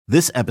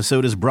This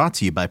episode is brought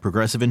to you by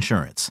Progressive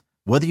Insurance.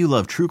 Whether you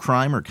love true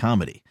crime or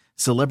comedy,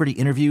 celebrity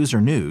interviews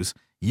or news,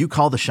 you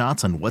call the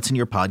shots on what's in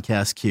your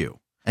podcast queue.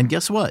 And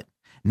guess what?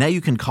 Now you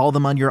can call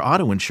them on your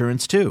auto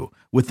insurance too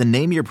with the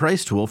Name Your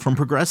Price tool from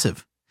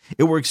Progressive.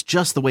 It works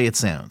just the way it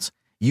sounds.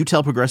 You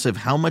tell Progressive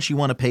how much you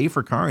want to pay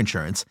for car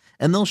insurance,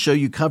 and they'll show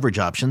you coverage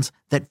options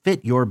that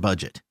fit your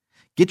budget.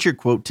 Get your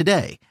quote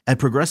today at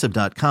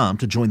Progressive.com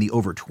to join the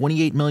over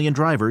 28 million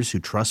drivers who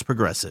trust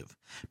Progressive.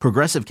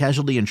 Progressive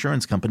Casualty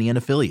Insurance Company and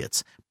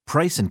Affiliates.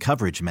 Price and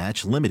coverage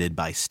match limited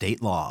by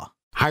state law.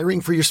 Hiring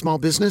for your small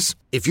business?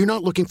 If you're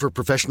not looking for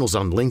professionals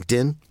on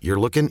LinkedIn, you're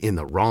looking in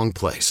the wrong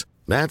place.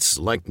 That's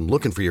like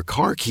looking for your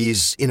car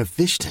keys in a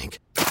fish tank.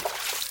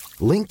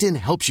 LinkedIn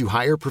helps you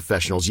hire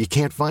professionals you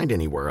can't find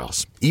anywhere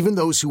else, even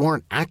those who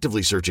aren't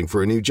actively searching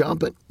for a new job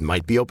but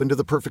might be open to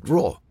the perfect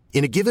role.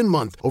 In a given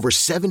month, over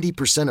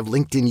 70% of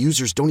LinkedIn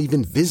users don't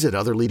even visit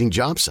other leading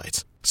job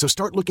sites. So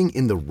start looking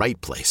in the right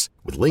place.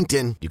 With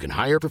LinkedIn, you can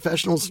hire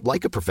professionals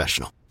like a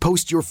professional.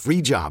 Post your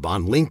free job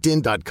on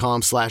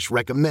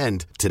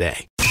linkedin.com/recommend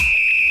today.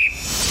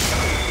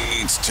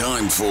 It's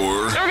time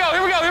for... Here we go!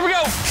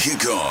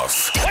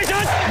 Kickoff.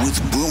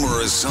 With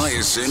Boomer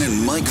Esiason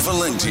and Mike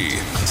Valenti.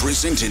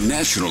 Presented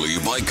nationally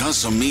by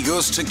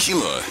Casamigos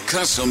Tequila.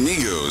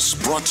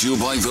 Casamigos, brought to you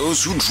by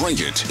those who drink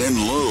it.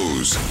 And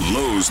Lowe's.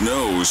 Lowe's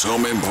knows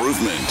home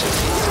improvement.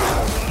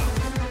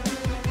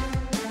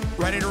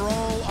 Ready to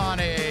roll on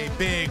a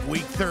big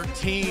Week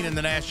 13 in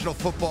the National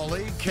Football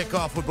League.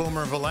 Kickoff with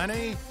Boomer and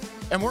Valenti.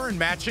 And we're in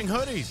matching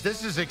hoodies.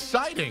 This is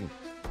exciting.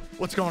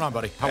 What's going on,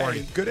 buddy? How are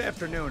you? Good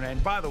afternoon.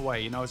 And by the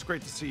way, it's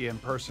great to see you in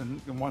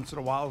person once in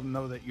a while and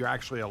know that you're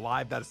actually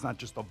alive, that it's not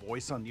just a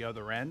voice on the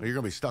other end. Well, you're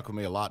going to be stuck with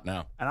me a lot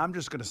now. And I'm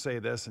just going to say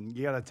this, and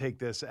you got to take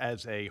this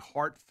as a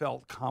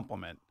heartfelt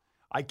compliment.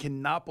 I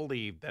cannot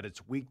believe that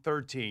it's Week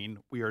 13.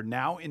 We are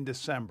now in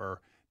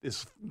December.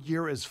 This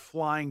year is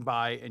flying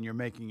by, and you're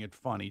making it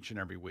fun each and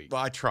every week.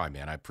 Well, I try,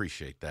 man. I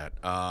appreciate that.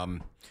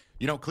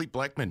 Clete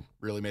Blackman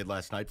really made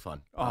last night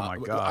fun. Oh, my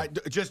God.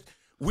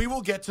 We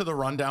will get to the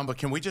rundown, but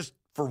can we just,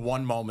 for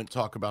one moment,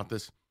 talk about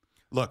this?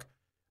 Look,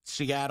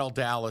 Seattle,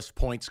 Dallas,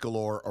 points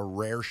galore, a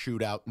rare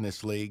shootout in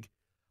this league.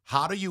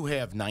 How do you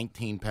have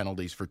 19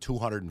 penalties for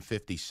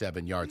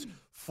 257 yards?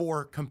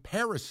 For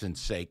comparison's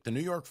sake, the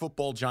New York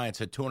Football Giants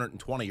had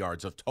 220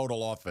 yards of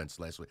total offense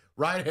last week.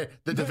 Right here,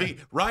 the defeat,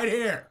 right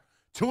here.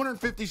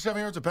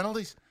 257 yards of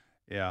penalties?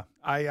 Yeah,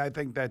 I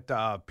think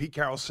that Pete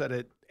Carroll said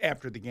it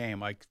after the game,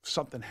 like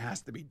something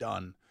has to be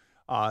done.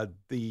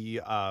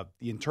 The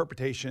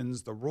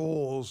interpretations, the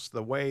rules,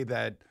 the way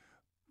that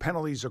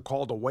penalties are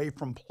called away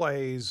from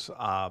plays,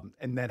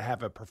 and then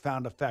have a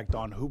profound effect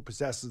on who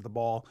possesses the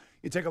ball.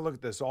 You take a look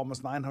at this,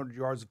 almost 900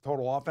 yards of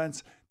total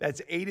offense.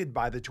 That's aided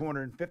by the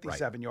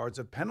 257 yards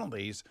of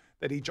penalties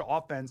that each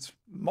offense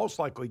most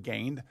likely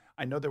gained.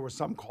 I know there were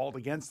some called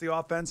against the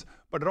offense,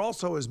 but it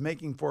also is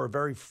making for a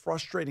very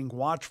frustrating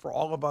watch for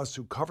all of us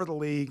who cover the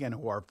league and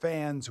who are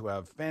fans, who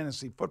have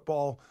fantasy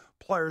football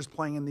players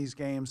playing in these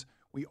games.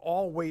 We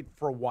all wait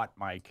for what,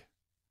 Mike?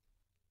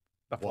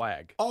 The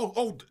flag.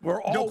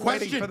 We're all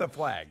waiting for the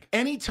flag.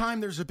 Anytime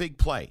there's a big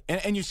play,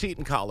 and you see it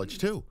in college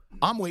too,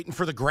 I'm waiting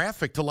for the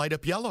graphic to light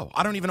up yellow.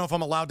 I don't even know if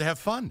I'm allowed to have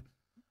fun.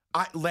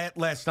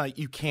 Last night,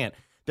 you can't.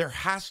 There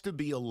has to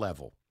be a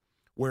level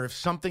where if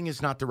something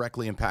is not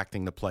directly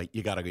impacting the play,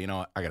 you got to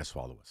go, I got to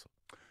swallow the whistle.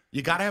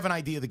 You got to have an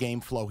idea of the game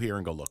flow here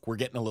and go, look, we're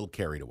getting a little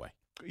carried away.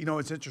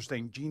 It's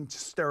interesting. Gene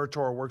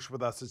Steratore works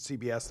with us at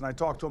CBS, and I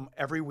talk to him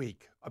every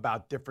week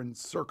about different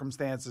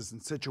circumstances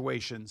and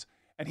situations.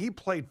 And he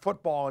played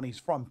football, and he's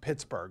from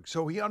Pittsburgh,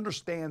 so he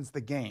understands the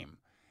game.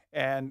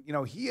 And,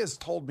 he has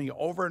told me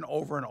over and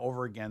over and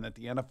over again that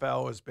the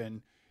NFL has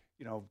been,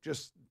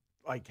 just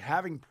like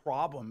having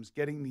problems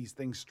getting these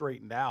things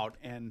straightened out.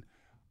 And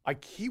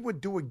like he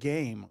would do a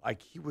game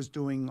like he was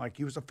doing, like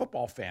he was a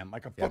football fan,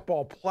 like a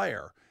football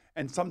player.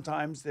 And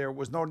sometimes there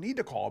was no need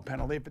to call a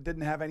penalty if it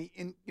didn't have any,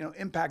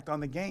 impact on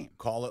the game.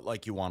 Call it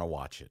like you want to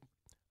watch it.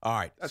 All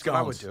right. That's what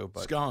I would do.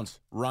 But Scones,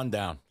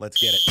 rundown. Let's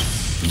get it.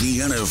 The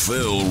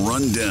NFL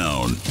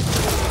Rundown.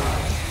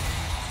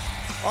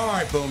 All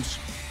right, Booms.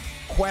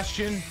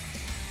 Question,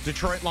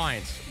 Detroit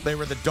Lions. They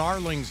were the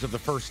darlings of the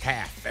first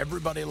half.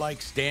 Everybody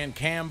likes Dan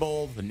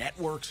Campbell. The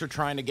networks are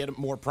trying to get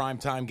more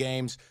primetime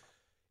games.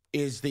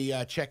 Is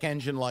the check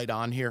engine light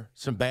on here?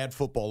 Some bad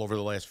football over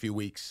the last few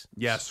weeks.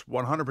 Yes,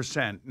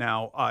 100%.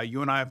 Now,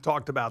 you and I have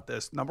talked about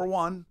this. Number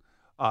one,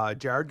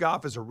 Jared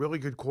Goff is a really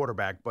good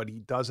quarterback, but he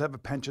does have a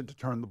penchant to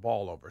turn the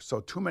ball over.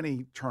 So too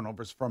many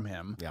turnovers from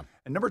him. Yeah.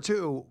 And number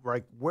two,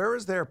 right, where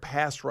is their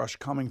pass rush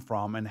coming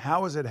from, and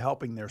how is it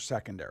helping their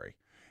secondary?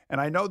 And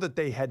I know that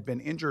they had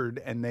been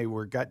injured and they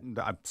were getting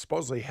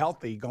supposedly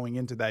healthy going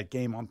into that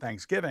game on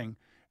Thanksgiving,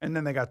 and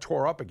then they got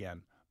tore up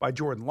again by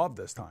Jordan Love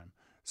this time.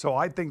 So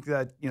I think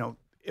that,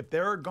 if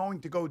they're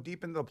going to go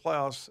deep into the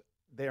playoffs,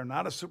 they are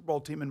not a Super Bowl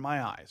team in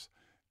my eyes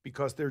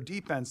because their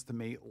defense, to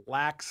me,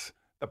 lacks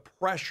the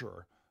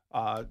pressure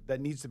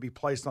that needs to be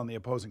placed on the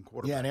opposing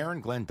quarterback. Yeah, and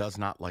Aaron Glenn does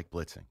not like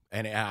blitzing.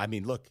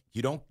 And, look,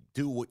 you don't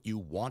do what you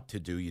want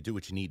to do. You do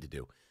what you need to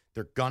do.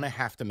 They're going to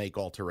have to make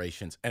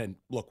alterations. And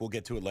look, we'll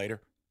get to it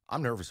later.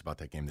 I'm nervous about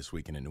that game this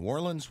weekend in New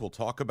Orleans. We'll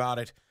talk about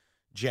it.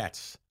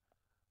 Jets.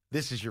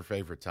 This is your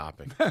favorite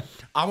topic.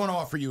 I want to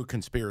offer you a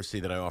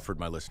conspiracy that I offered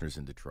my listeners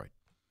in Detroit.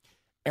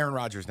 Aaron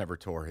Rodgers never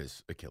tore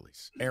his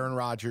Achilles. Aaron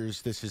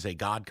Rodgers, this is a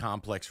God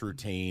complex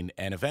routine,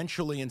 and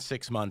eventually in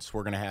 6 months,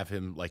 we're going to have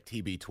him like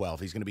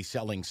TB12. He's going to be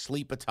selling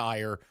sleep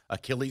attire,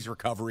 Achilles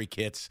recovery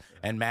kits,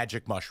 and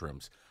magic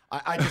mushrooms.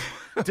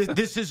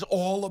 This is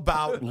all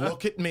about,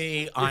 look at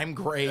me, I'm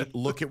great,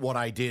 look at what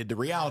I did. The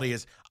reality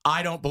is,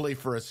 I don't believe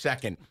for a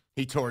second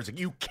he tore his.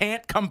 You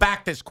can't come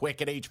back this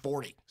quick at age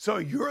 40. So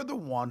you're the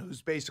one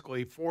who's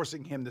basically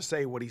forcing him to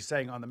say what he's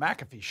saying on the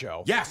McAfee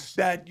show. Yes.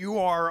 That you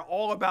are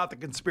all about the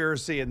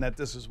conspiracy and that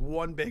this is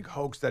one big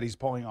hoax that he's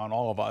pulling on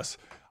all of us.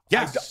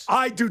 Yes.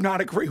 I do not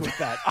agree with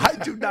that. I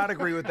do not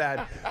agree with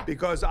that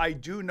because I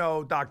do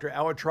know Dr.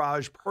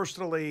 Elatraj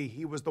personally.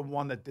 He was the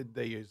one that did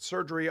the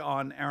surgery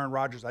on Aaron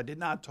Rodgers. I did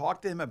not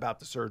talk to him about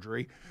the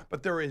surgery,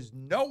 but there is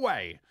no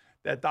way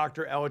that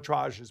Dr.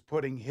 Elatraj is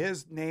putting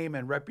his name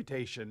and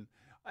reputation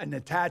and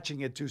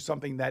attaching it to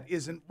something that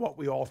isn't what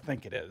we all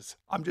think it is.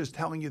 I'm just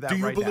telling you that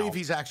right now. Do you believe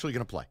he's actually going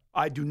to play?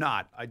 I do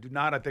not. I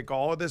think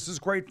all of this is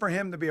great for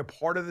him to be a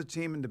part of the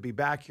team and to be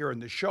back here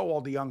and to show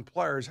all the young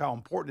players how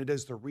important it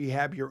is to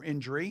rehab your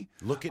injury.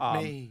 Look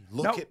at me.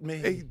 Look at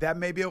me. That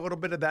may be a little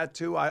bit of that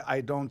too. I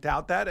don't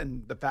doubt that.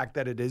 And the fact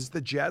that it is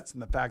the Jets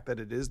and the fact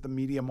that it is the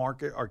media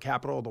market or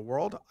capital of the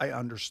world, I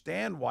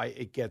understand why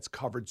it gets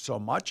covered so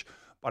much.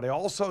 But I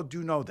also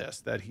do know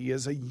this, that he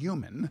is a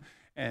human.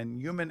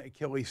 And human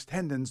Achilles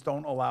tendons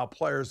don't allow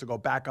players to go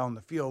back on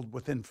the field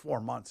within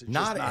 4 months. It's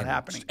just not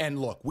happening. And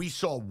look, we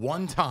saw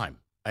one time,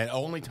 and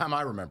only time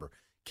I remember,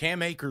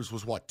 Cam Akers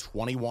was,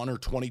 21 or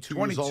 22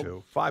 years old?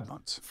 22, 5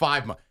 months.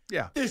 5 months.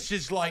 Yeah. This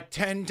is like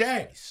 10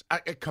 days.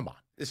 Come on.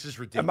 This is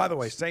ridiculous. And by the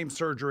way, same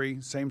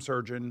surgery, same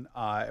surgeon.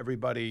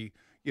 Everybody,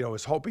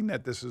 is hoping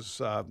that this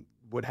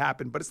would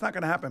happen, but it's not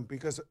going to happen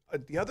because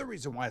the other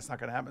reason why it's not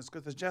going to happen is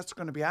because the Jets are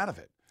going to be out of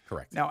it.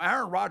 Correct. Now,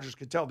 Aaron Rodgers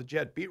could tell the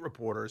Jet beat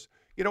reporters,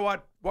 you know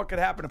what? What could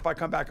happen if I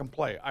come back and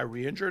play? I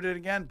re-injured it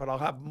again, but I'll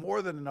have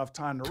more than enough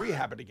time to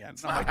rehab it again.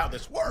 That's not how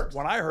this works.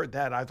 When I heard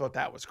that, I thought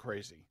that was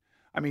crazy.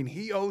 I mean,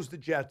 he owes the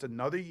Jets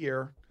another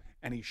year,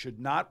 and he should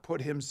not put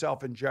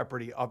himself in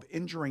jeopardy of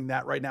injuring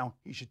that right now.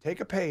 He should take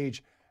a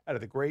page out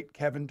of the great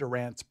Kevin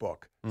Durant's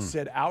book.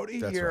 Sit out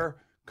a year,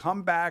 right.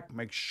 Come back,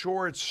 make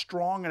sure it's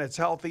strong and it's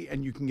healthy,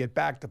 and you can get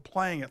back to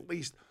playing at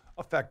least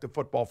effective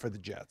football for the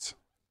Jets.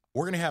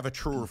 We're going to have a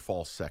true or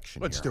false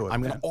section Let's here. do it, I'm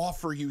man. going to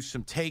offer you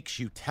some takes.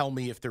 You tell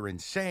me if they're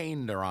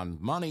insane, they're on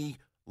money.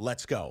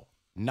 Let's go.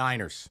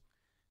 Niners.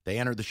 They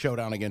entered the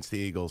showdown against the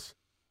Eagles,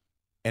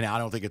 and I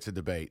don't think it's a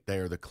debate. They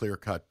are the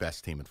clear-cut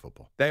best team in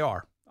football. They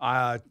are.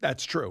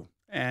 That's true,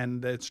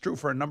 and it's true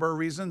for a number of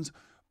reasons,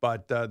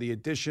 but the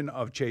addition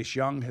of Chase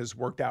Young has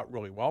worked out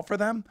really well for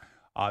them.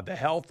 The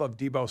health of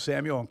Deebo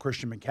Samuel and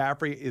Christian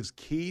McCaffrey is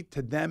key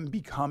to them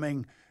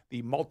becoming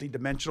the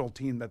multidimensional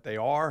team that they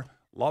are.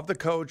 Love the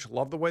coach,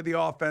 love the way the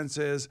offense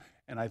is,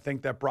 and I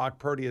think that Brock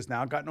Purdy has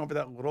now gotten over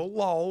that little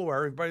lull where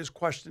everybody's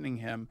questioning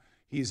him.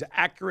 He's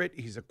accurate,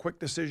 he's a quick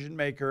decision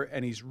maker,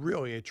 and he's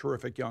really a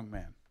terrific young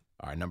man.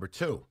 All right, number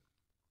 2.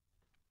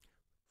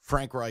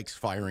 Frank Reich's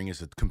firing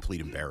is a complete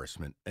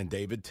embarrassment, and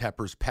David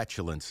Tepper's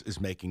petulance is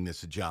making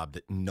this a job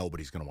that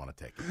nobody's going to want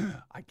to take.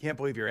 I can't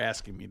believe you're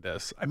asking me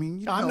this. I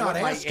mean, I'm not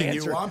asking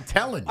you. I'm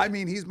telling you. I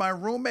mean, he's my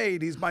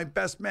roommate. He's my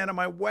best man at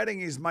my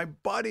wedding. He's my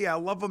buddy. I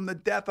love him to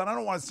death, and I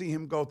don't want to see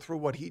him go through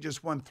what he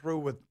just went through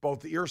with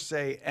both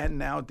Irsay and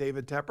now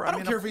David Tepper. I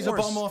don't care if he's a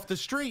bum off the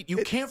street. You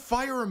can't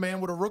fire a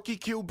man with a rookie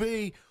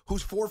QB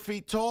who's 4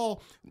 feet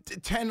tall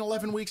 10,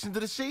 11 weeks into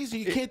the season.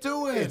 You can't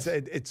do it.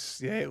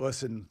 Hey,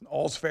 listen,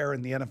 all's fair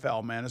in the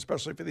NFL, man,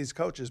 especially for these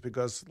coaches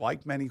because,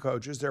 like many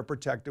coaches, they're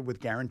protected with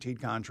guaranteed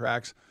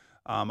contracts.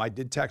 I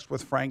did text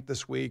with Frank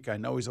this week. I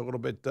know he's a little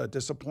bit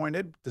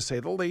disappointed, to say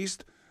the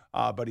least,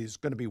 but he's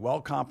going to be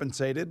well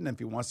compensated. And if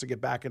he wants to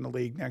get back in the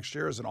league next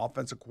year as an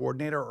offensive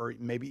coordinator or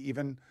maybe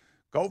even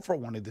go for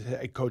one of the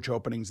head coach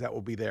openings that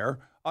will be there,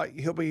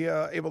 he'll be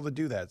able to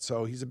do that.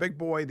 So he's a big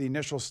boy. The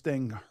initial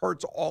sting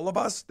hurts all of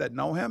us that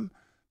know him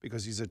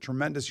because he's a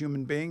tremendous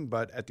human being.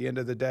 But at the end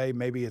of the day,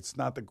 maybe it's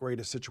not the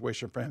greatest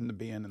situation for him to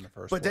be in the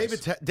first place.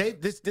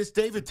 But this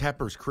David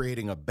Tepper's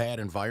creating a bad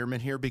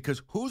environment here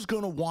because who's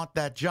going to want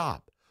that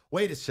job?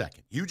 Wait a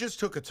second. You just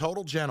took a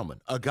total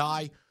gentleman, a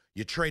guy,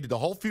 you traded the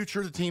whole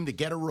future of the team to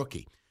get a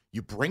rookie.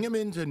 You bring him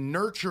in to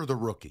nurture the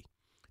rookie.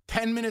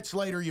 10 minutes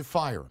later, you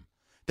fire him.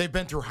 They've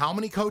been through how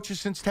many coaches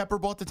since Tepper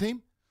bought the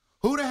team?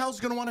 Who the hell's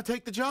going to want to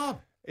take the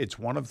job? It's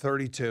one of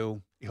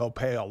 32. He'll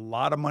pay a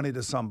lot of money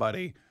to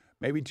somebody,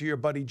 maybe to your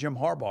buddy Jim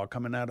Harbaugh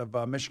coming out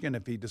of Michigan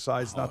if he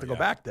decides not to go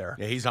back there.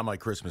 Yeah, he's on my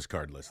Christmas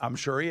card list. I'm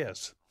sure he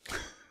is.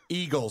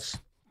 Eagles,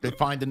 they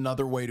find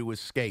another way to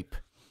escape.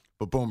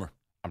 But Boomer,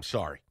 I'm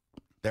sorry.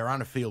 They're on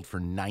the field for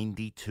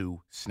 92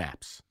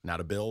 snaps. Now,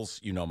 the Bills,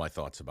 you know my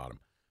thoughts about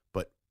them.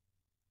 But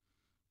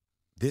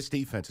this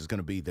defense is going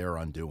to be their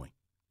undoing.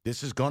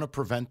 This is going to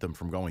prevent them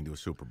from going to a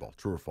Super Bowl.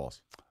 True or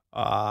false?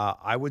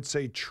 I would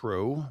say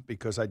true,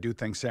 because I do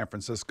think San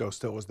Francisco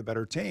still is the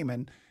better team.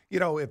 And,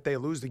 if they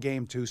lose the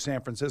game to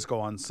San Francisco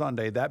on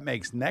Sunday, that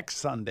makes next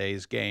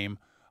Sunday's game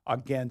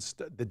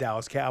against the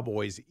Dallas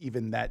Cowboys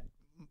even that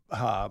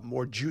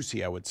more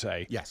juicy, I would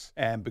say. Yes.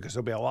 And because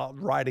there'll be a lot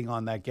riding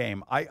on that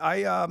game.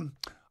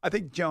 I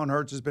think Jalen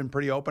Hurts has been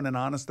pretty open and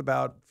honest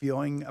about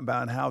feeling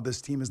about how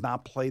this team has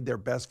not played their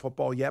best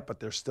football yet, but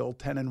they're still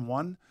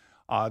 10-1.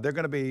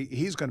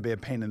 He's going to be a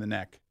pain in the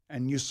neck.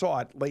 And you saw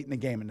it late in the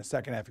game in the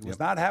second half. He was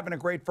not having a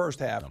great first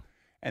half. No.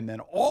 And then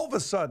all of a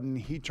sudden,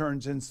 he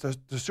turns into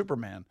the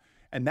Superman.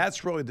 And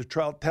that's really the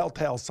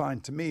telltale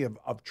sign to me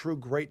of true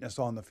greatness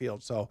on the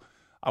field. So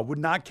I would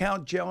not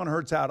count Jalen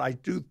Hurts out. I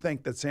do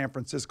think that San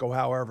Francisco,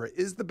 however,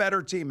 is the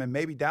better team. And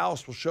maybe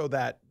Dallas will show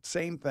that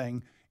same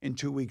thing in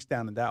 2 weeks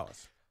down in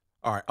Dallas.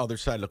 All right, other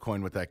side of the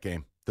coin with that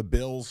game. The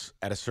Bills,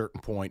 at a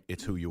certain point,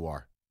 it's who you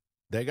are.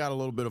 They got a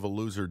little bit of a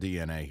loser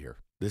DNA here.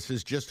 This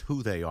is just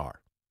who they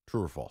are.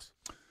 True or false?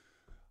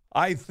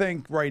 I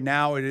think right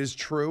now it is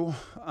true.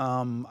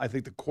 I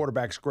think the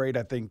quarterback's great.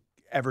 I think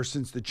ever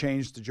since the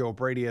change to Joe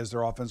Brady as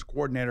their offense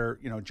coordinator,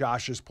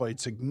 Josh has played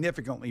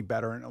significantly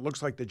better. And it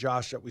looks like the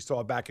Josh that we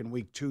saw back in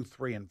week 2,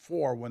 3, and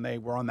 4 when they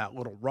were on that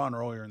little run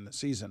earlier in the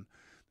season.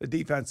 The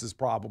defense is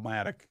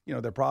problematic.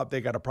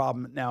 They got a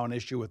problem now, an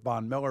issue with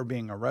Von Miller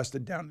being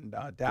arrested down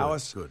in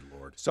Dallas. Good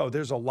Lord. So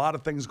there's a lot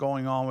of things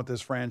going on with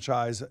this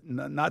franchise,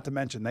 not to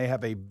mention they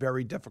have a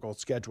very difficult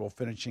schedule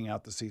finishing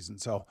out the season.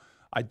 So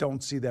I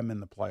don't see them in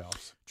the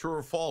playoffs. True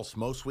or false?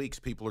 Most weeks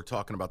people are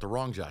talking about the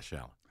wrong Josh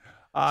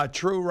Allen.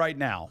 True right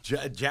now.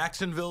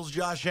 Jacksonville's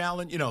Josh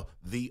Allen,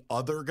 the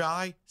other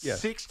guy,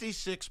 yes.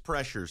 66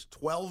 pressures,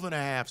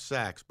 12.5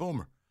 sacks.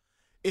 Boomer.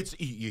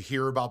 You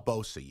hear about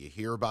Bosa, you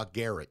hear about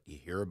Garrett, you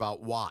hear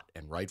about Watt,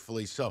 and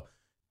rightfully so.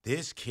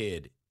 This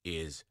kid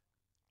is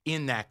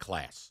in that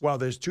class. Well,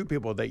 there's two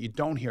people that you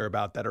don't hear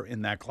about that are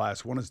in that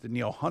class. One is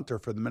Danielle Hunter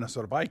for the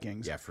Minnesota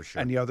Vikings. Yeah, for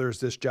sure. And the other is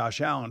this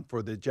Josh Allen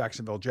for the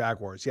Jacksonville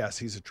Jaguars. Yes,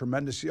 he's a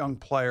tremendous young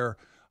player.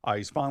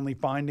 He's finally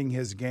finding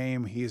his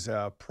game. He's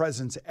a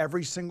presence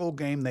every single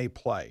game they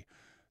play.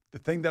 The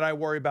thing that I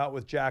worry about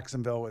with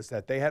Jacksonville is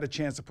that they had a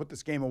chance to put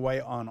this game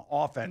away on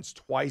offense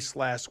twice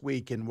last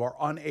week and were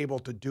unable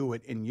to do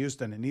it in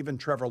Houston. And even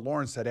Trevor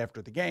Lawrence said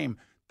after the game,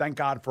 thank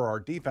God for our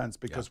defense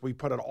because we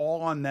put it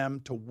all on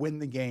them to win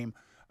the game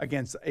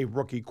against a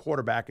rookie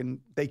quarterback. And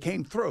they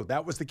came through.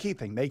 That was the key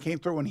thing. They came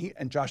through,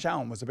 and Josh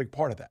Allen was a big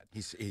part of that.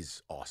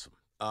 He's awesome.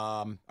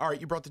 All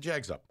right, you brought the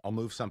Jags up. I'll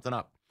move something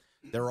up.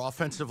 Their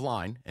offensive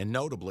line, and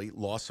notably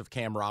loss of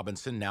Cam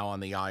Robinson, now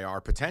on the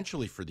IR,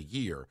 potentially for the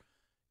year.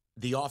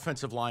 The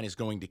offensive line is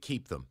going to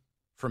keep them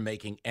from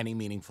making any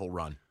meaningful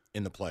run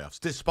in the playoffs,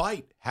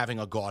 despite having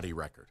a gaudy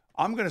record.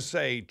 I'm going to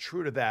say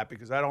true to that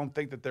because I don't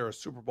think that they're a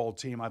Super Bowl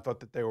team. I thought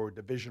that they were a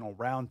divisional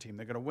round team.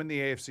 They're going to win the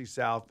AFC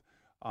South.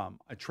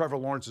 Trevor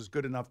Lawrence is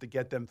good enough to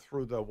get them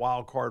through the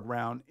wild card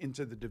round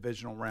into the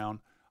divisional round.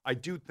 I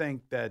do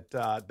think that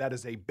that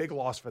is a big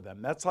loss for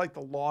them. That's like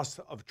the loss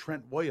of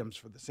Trent Williams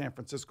for the San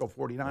Francisco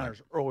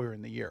 49ers earlier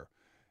in the year.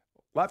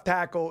 Left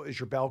tackle is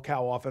your bell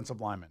cow offensive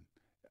lineman.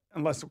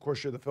 Unless, of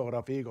course, you're the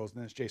Philadelphia Eagles, and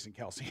then it's Jason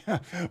Kelsey.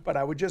 But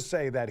I would just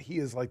say that he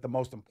is like the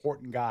most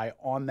important guy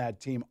on that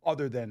team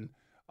other than,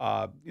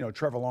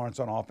 Trevor Lawrence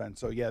on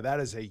offense. So, yeah, that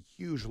is a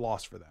huge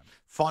loss for them.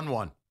 Fun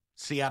one.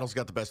 Seattle's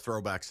got the best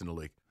throwbacks in the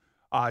league.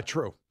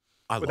 True.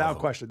 I love Without them.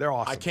 question. They're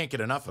awesome. I can't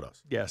get enough of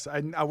those. Yes.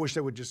 I wish they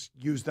would just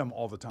use them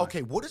all the time.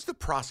 Okay, what is the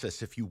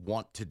process if you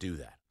want to do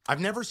that? I've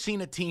never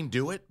seen a team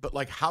do it,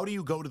 but, how do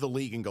you go to the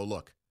league and go,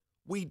 look,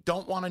 we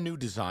don't want a new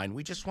design.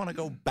 We just want to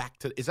go back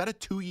to – is that a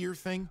 2-year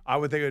thing? I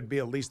would think it would be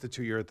at least a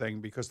 2-year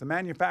thing because the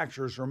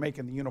manufacturers are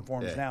making the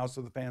uniforms now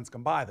so the fans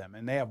can buy them.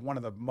 And they have one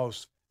of the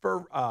most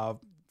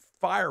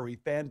fiery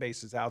fan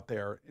bases out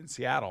there in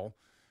Seattle.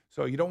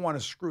 So you don't want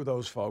to screw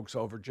those folks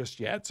over just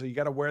yet. So you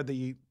got to wear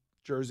the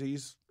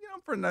jerseys,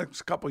 for the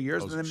next couple of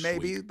years. Those And then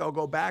maybe they'll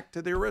go back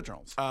to the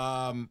originals.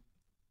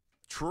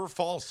 True or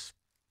false?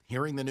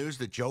 Hearing the news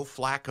that Joe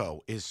Flacco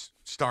is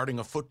starting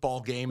a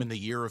football game in the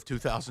year of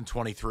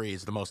 2023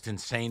 is the most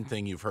insane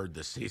thing you've heard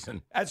this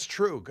season. That's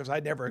true because I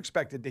never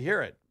expected to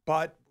hear it.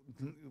 But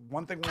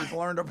one thing we've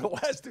learned over the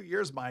last 2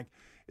 years, Mike,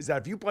 is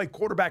that if you play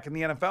quarterback in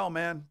the NFL,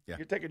 man, you're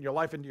taking your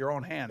life into your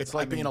own hands. It's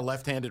like being a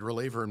left-handed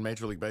reliever in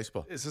Major League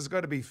Baseball. This is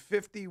going to be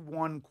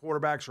 51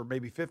 quarterbacks or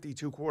maybe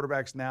 52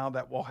 quarterbacks now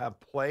that will have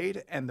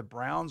played, and the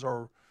Browns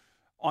are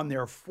on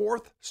their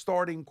 4th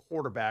starting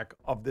quarterback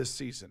of this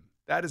season.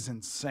 That is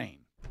insane.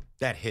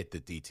 That hit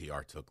that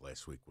DTR took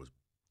last week was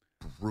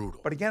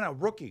brutal. But again, a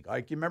rookie.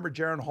 Like, you remember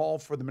Jaron Hall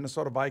for the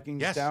Minnesota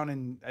Vikings down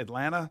in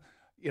Atlanta?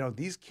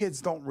 These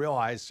kids don't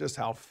realize just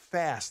how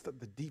fast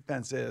the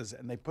defense is,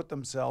 and they put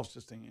themselves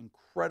just in an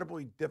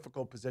incredibly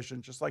difficult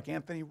position, just like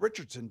Anthony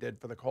Richardson did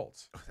for the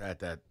Colts.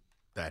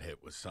 That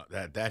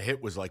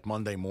hit was like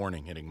Monday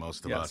morning hitting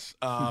most of us.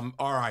 All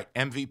right,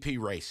 MVP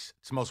race.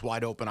 It's the most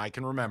wide open I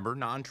can remember.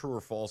 Non-true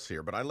or false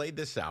here, but I laid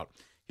this out.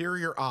 Here are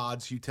your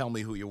odds. You tell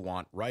me who you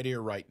want right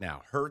here, right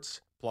now.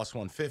 Hurts, plus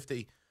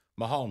 150.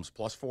 Mahomes,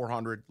 plus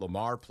 400.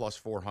 Lamar, plus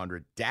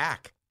 400.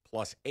 Dak,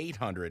 plus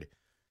 800.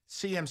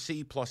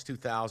 CMC plus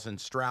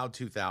 2,000, Stroud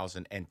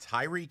 2,000, and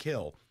Tyreek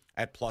Hill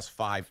at plus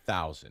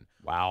 5,000.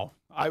 Wow.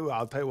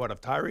 I'll tell you what,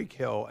 if Tyreek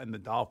Hill and the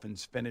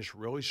Dolphins finish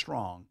really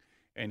strong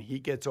and he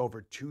gets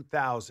over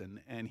 2,000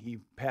 and he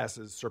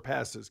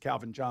surpasses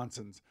Calvin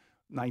Johnson's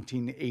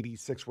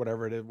 1986,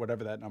 whatever it is,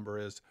 whatever that number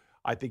is,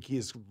 I think he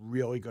is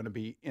really going to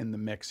be in the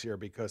mix here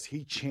because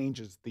he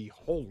changes the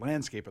whole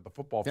landscape of the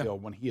football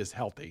field when he is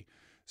healthy.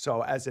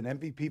 So as an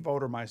MVP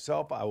voter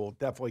myself, I will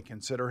definitely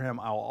consider him.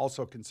 I'll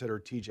also consider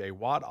TJ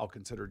Watt. I'll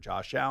consider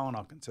Josh Allen.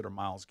 I'll consider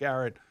Myles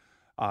Garrett,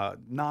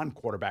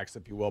 non-quarterbacks,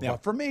 if you will. Yeah.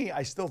 But for me,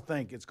 I still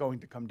think it's going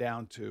to come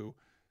down to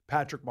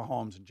Patrick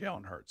Mahomes and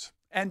Jalen Hurts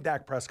and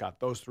Dak Prescott,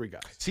 those three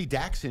guys. See,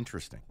 Dak's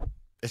interesting,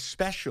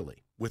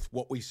 especially with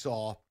what we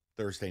saw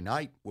Thursday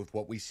night, with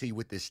what we see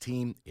with this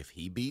team. If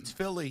he beats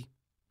Philly,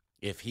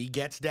 if he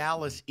gets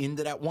Dallas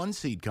into that one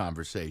seed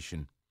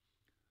conversation,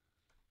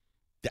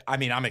 I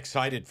mean, I'm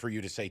excited for you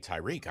to say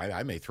Tyreek.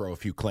 I may throw a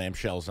few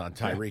clamshells on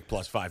Tyreek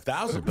plus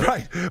 5,000.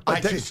 Right.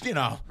 But just,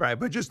 Right,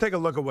 but just take a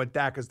look at what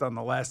Dak has done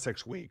the last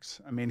 6 weeks.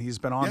 I mean, he's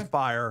been on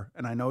fire,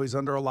 and I know he's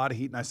under a lot of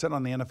heat. And I said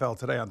on the NFL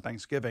Today on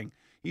Thanksgiving,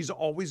 he's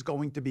always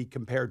going to be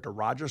compared to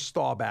Roger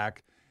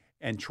Staubach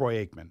and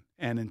Troy Aikman.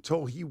 And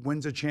until he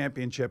wins a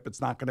championship,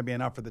 it's not going to be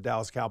enough for the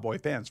Dallas Cowboy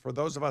fans. For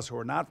those of us who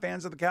are not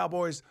fans of the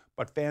Cowboys,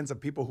 but fans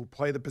of people who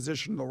play the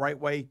position the right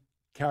way,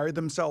 carry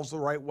themselves the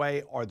right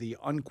way, are the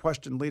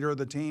unquestioned leader of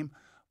the team,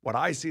 what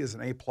I see is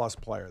an A-plus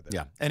player there.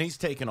 Yeah, and he's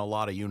taken a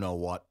lot of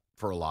you-know-what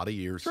for a lot of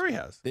years. Sure he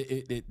has.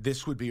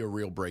 This would be a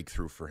real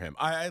breakthrough for him.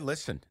 I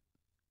listen,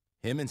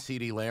 him and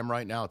CeeDee Lamb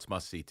right now, it's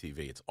must-see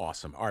TV. It's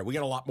awesome. All right, we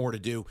got a lot more to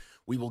do.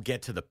 We will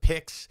get to the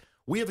picks.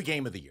 We have a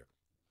game of the year.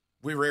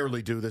 We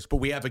rarely do this, but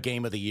we have a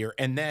game of the year.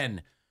 And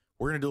then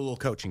we're going to do a little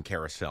coaching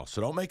carousel.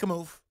 So don't make a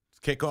move.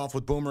 Kick off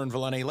with Boomer and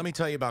Valenti. Let me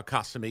tell you about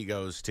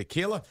Casamigos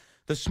Tequila,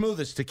 the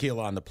smoothest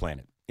tequila on the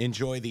planet.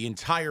 Enjoy the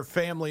entire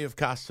family of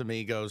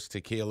Casamigos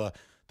Tequila,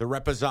 the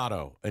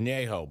Reposado,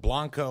 Añejo,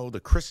 Blanco, the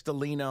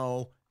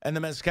Cristalino, and the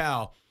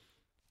Mezcal.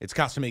 It's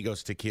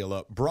Casamigos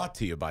Tequila, brought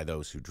to you by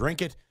those who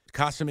drink it.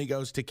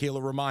 Casamigos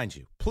Tequila reminds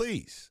you,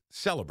 please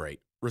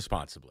celebrate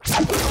responsibly.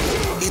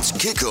 It's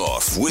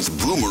Kickoff with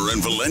Boomer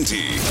and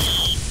Valenti.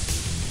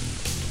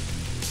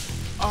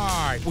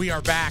 All right, we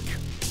are back.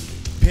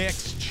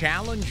 Picks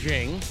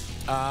challenging.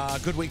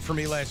 Good week for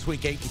me last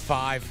week,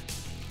 8-5.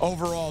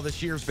 Overall,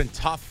 this year's been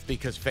tough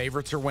because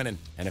favorites are winning.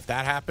 And if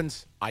that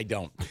happens, I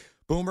don't.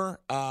 Boomer,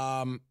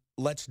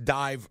 let's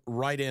dive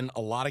right in.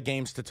 A lot of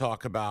games to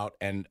talk about,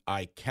 and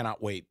I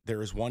cannot wait.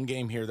 There is one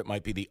game here that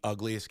might be the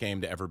ugliest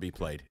game to ever be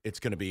played. It's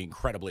going to be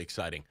incredibly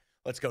exciting.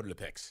 Let's go to the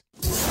picks.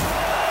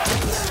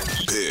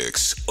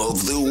 Picks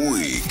of the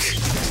week.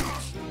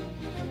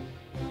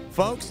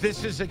 Folks,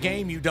 this is a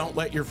game you don't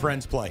let your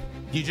friends play.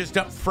 You just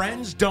don't.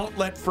 Friends don't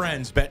let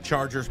friends bet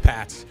Chargers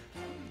Pats.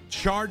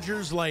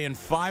 Chargers laying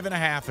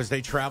 5.5 as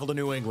they travel to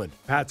New England.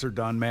 Pats are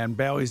done, man.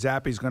 Bailey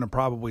Zappi's going to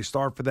probably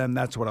start for them.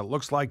 That's what it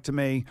looks like to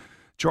me.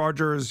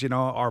 Chargers,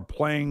 are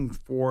playing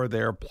for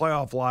their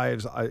playoff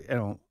lives.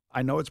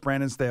 I know it's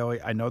Brandon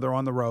Staley. I know they're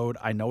on the road.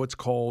 I know it's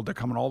cold. They're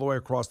coming all the way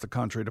across the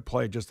country to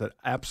play just an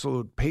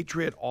absolute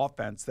Patriot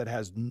offense that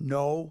has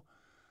no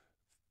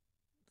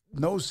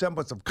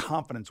semblance of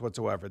confidence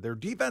whatsoever. Their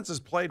defense has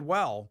played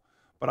well,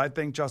 but I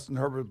think Justin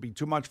Herbert would be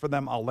too much for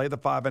them. I'll lay the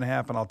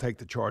 5.5, and I'll take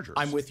the Chargers.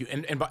 I'm with you.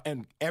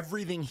 And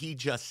everything he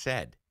just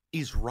said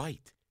is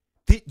right.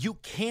 You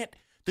can't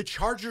 – the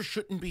Chargers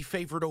shouldn't be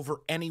favored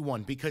over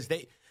anyone because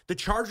the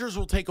Chargers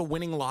will take a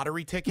winning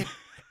lottery ticket –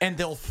 and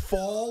they'll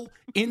fall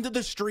into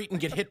the street and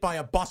get hit by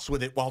a bus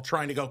with it while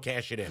trying to go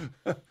cash it in.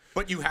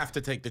 But you have to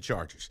take the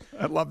Chargers.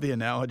 I love the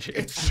analogy.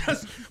 It's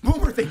just,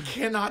 Boomer, they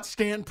cannot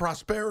stand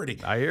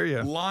prosperity. I hear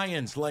you.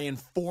 Lions laying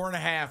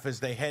 4.5 as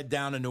they head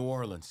down to New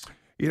Orleans.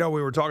 We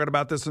were talking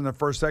about this in the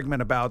first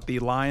segment about the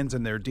Lions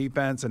and their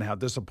defense and how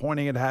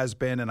disappointing it has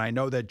been. And I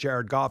know that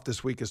Jared Goff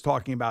this week is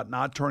talking about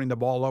not turning the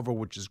ball over,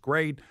 which is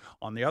great.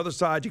 On the other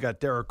side, you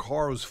got Derek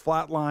Carr who's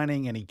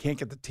flatlining and he can't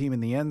get the team in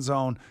the end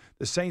zone.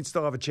 The Saints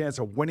still have a chance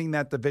of winning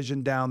that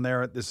division down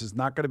there. This is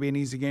not going to be an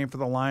easy game for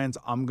the Lions.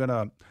 I'm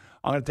gonna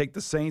take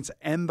the Saints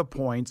and the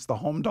points, the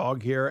home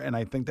dog here, and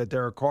I think that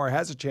Derek Carr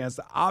has a chance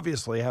to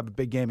obviously have a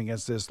big game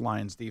against this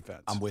Lions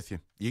defense. I'm with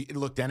you.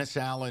 Look, Dennis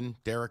Allen,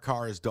 Derek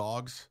Carr as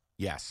dogs.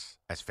 Yes.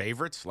 As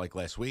favorites, like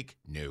last week,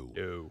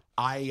 no.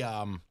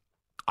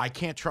 I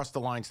can't trust the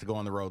Lions to go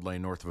on the road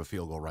lane north of a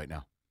field goal right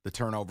now. The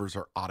turnovers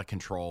are out of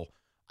control.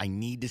 I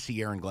need to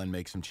see Aaron Glenn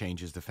make some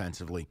changes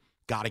defensively.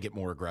 Got to get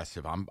more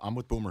aggressive. I'm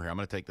with Boomer here. I'm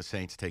going to take the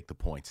Saints, take the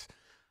points.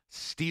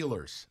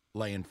 Steelers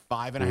laying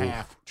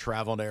 5.5,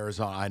 traveling to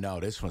Arizona. I know,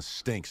 this one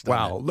stinks.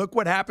 Wow, look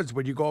what happens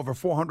when you go over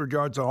 400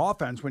 yards on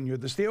offense when you're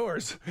the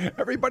Steelers.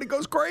 Everybody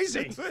goes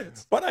crazy.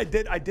 But I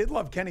did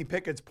love Kenny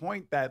Pickett's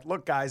point that,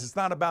 look, guys, it's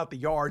not about the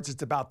yards,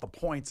 it's about the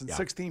points, and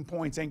 16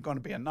 points ain't going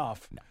to be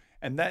enough. No.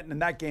 And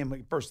that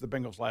game versus the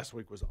Bengals last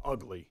week was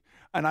ugly.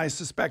 And I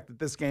suspect that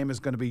this game is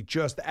going to be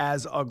just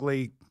as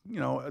ugly.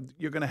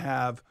 You're going to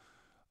have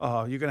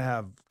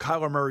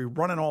Kyler Murray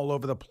running all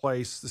over the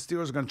place. The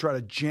Steelers are going to try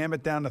to jam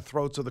it down the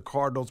throats of the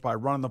Cardinals by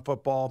running the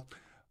football.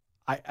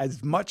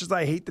 As much as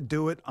I hate to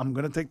do it, I'm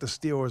going to take the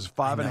Steelers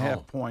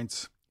 5.5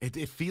 points.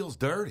 It feels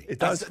dirty. It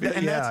does feel,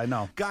 I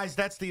know. Guys,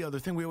 that's the other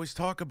thing. We always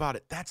talk about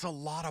it. That's a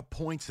lot of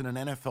points in an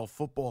NFL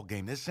football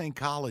game. This ain't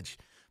college.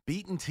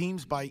 Beating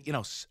teams by,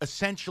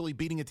 essentially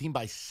beating a team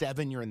by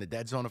 7, you're in the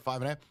dead zone of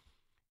 5.5.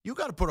 You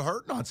got to put a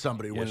hurting on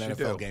somebody to win an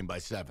NFL game by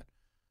 7.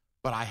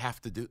 But I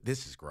have to do –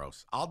 this is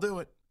gross. I'll do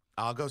it.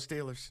 I'll go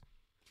Steelers.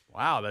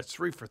 Wow, that's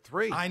 3 for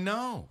 3. I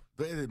know.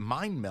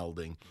 Mind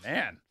melding.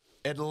 Man.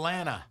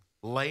 Atlanta.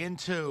 Laying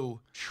 2,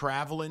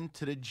 traveling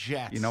to the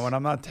Jets. You know what?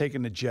 I'm not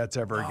taking the Jets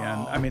ever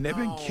again. I mean, they've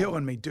been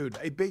killing me, dude.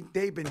 They've been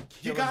killing me.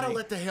 You got to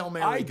let the Hail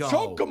Mary go. I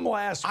took them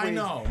last week. I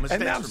know.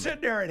 And now I'm sitting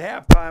there at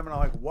halftime, and I'm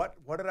like,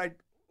 what did I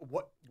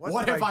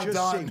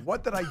just see?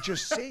 What did I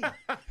just see?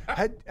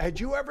 Had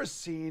you ever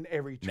seen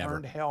a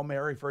returned Hail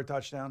Mary for a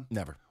touchdown?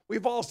 Never.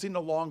 We've all seen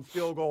the long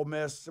field goal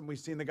miss, and we've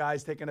seen the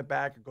guys taking it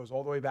back. It goes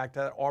all the way back to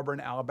that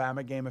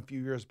Auburn-Alabama game a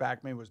few years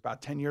back. Maybe it was about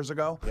 10 years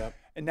ago. Yep.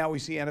 And now we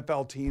see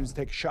NFL teams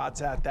take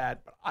shots at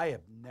that. But I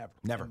have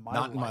never in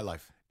my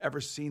life, ever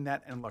seen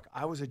that. And look,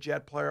 I was a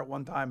Jet player at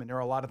one time, and there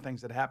are a lot of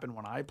things that happened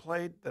when I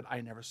played that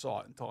I never saw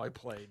it until I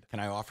played. Can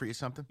I offer you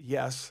something?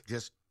 Yes.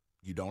 Just,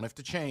 you don't have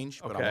to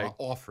change, but Okay. I'm going to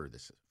offer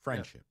this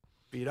friendship.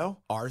 Veto?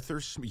 Arthur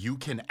Smith. You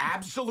can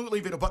absolutely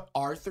veto, but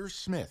Arthur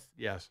Smith.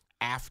 Yes.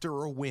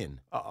 After a win,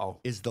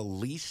 is the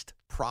least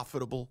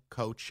profitable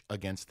coach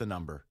against the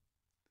number.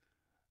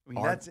 I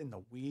mean, that's in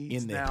the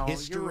weeds in now. the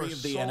history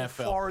of the NFL.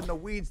 Far in the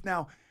weeds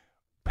now.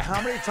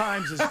 How many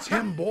times has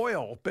Tim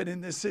Boyle been in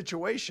this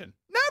situation?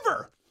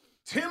 Never.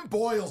 Tim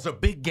Boyle's a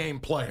big game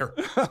player.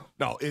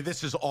 No,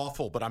 this is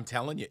awful, but I'm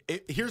telling you.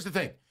 Here's the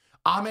thing.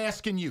 I'm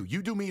asking you.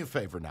 You do me a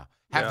favor now.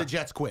 Have the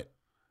Jets quit.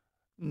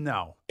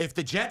 No. If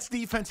the Jets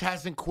defense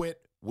hasn't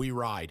quit, we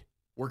ride.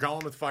 We're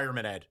going with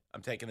Fireman Ed.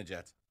 I'm taking the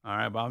Jets. All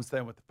right, but I'm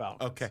staying with the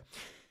Falcons. Okay.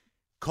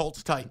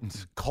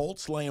 Colts-Titans.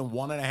 Colts laying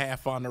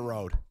 1.5 on the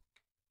road.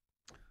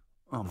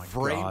 Oh, my God.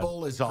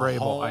 Vrabel is a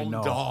home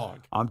dog.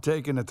 I'm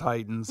taking the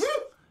Titans.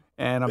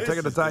 And I'm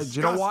taking the Titans.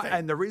 You know what?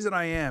 And the reason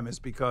I am is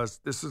because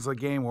this is a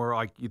game where,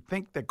 like, you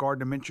think that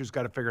Gardner Minshew's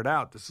got to figure it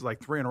out. This is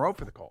like 3 in a row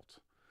for the Colts.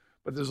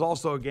 But there's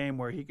also a game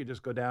where he could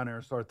just go down there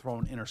and start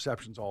throwing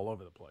interceptions all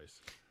over the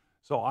place.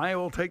 So I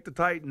will take the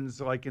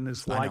Titans, like, in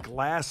this, like,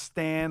 last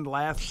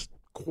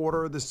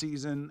quarter of the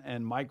season,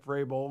 and Mike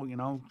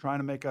Vrabel, trying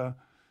to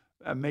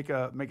make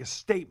a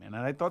statement.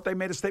 And I thought they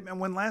made a statement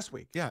win last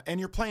week. Yeah, and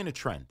you're playing a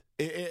trend.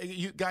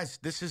 You guys,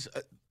 this is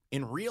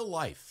in real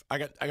life. I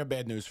got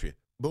bad news for you.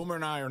 Boomer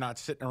and I are not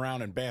sitting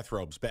around in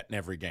bathrobes betting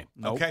every game.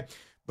 Nope. Okay,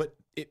 but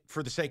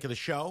for the sake of the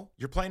show,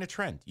 you're playing a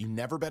trend. You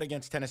never bet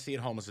against Tennessee at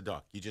home as a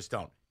dog. You just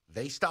don't.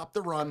 They stop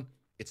the run.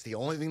 It's the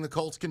only thing the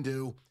Colts can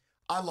do.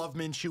 I love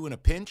Minshew in a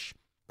pinch,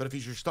 but if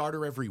he's your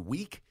starter every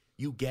week,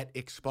 you get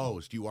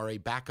exposed. You are a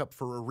backup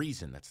for a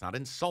reason. That's not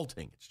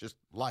insulting. It's just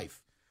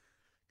life.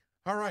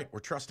 All right, we're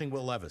trusting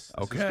Will Levis.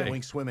 This is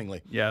going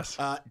swimmingly. Yes.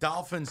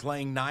 Dolphins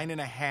laying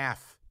 9.5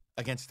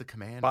 against the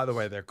Commanders. By the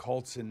way, they're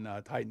Colts and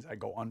Titans. I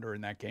go under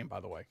in that game, by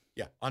the way.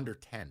 Yeah, under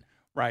 10.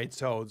 Right,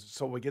 so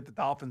we get the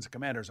Dolphins and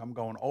Commanders. I'm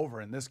going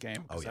over in this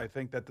game because I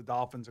think that the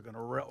Dolphins are going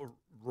to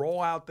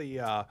roll out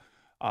the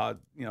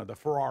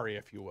Ferrari,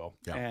 if you will,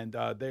 and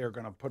they are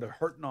going to put a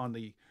hurting on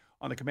the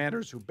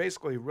Commanders, who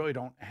basically really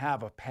don't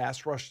have a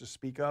pass rush to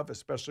speak of,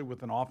 especially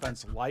with an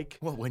offense like.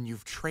 Well, when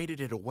you've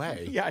traded it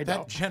away, I know.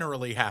 That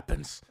generally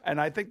happens. And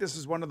I think this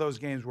is one of those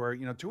games where,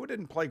 Tua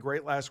didn't play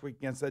great last week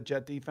against that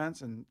Jet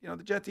defense. And,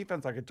 the Jet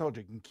defense, like I told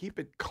you, can keep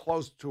it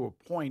close to a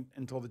point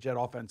until the Jet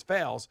offense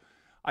fails.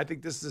 I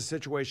think this is a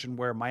situation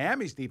where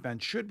Miami's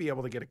defense should be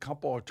able to get a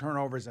couple of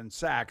turnovers and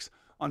sacks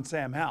on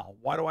Sam Howell.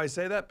 Why do I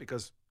say that?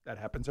 Because that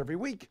happens every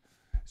week.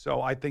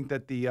 So I think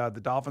that the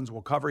Dolphins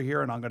will cover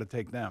here, and I'm going to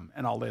take them,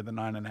 and I'll lay the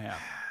 9.5.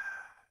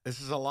 This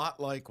is a lot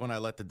like when I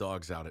let the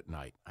dogs out at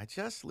night. I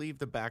just leave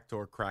the back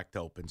door cracked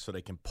open so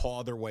they can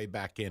paw their way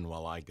back in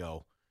while I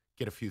go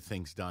get a few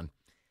things done.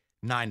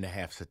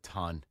 9.5's a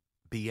ton.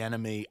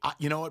 Bieniemy.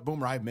 You know what,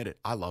 Boomer? I admit it.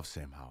 I love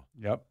Sam Howell.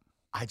 Yep.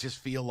 I just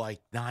feel like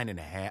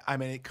 9.5. I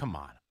mean, come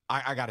on.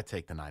 I got to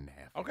take the 9.5.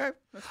 Okay,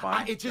 that's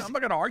fine. I'm not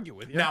going to argue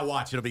with you. Now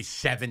watch, it'll be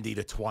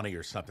 70-20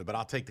 or something, but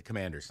I'll take the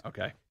Commanders.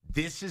 Okay.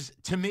 This is,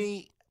 to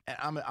me,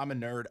 I'm a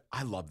nerd.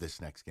 I love this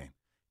next game.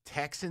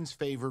 Texans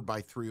favored by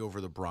 3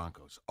 over the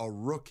Broncos. A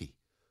rookie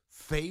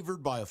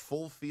favored by a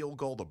full field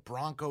goal. The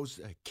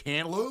Broncos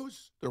can't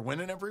lose. They're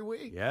winning every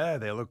week. Yeah,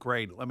 they look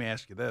great. Let me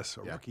ask you this.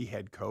 A rookie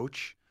head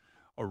coach,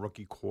 a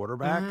rookie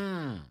quarterback.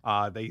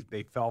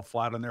 They fell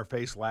flat on their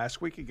face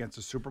last week against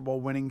a Super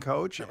Bowl winning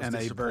coach and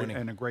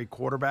a great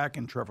quarterback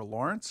in Trevor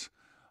Lawrence.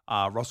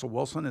 Russell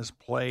Wilson has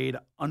played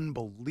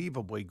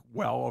unbelievably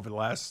well over the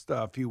last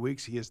few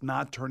weeks. He is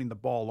not turning the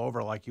ball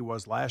over like he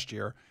was last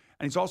year.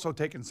 And he's also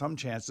taken some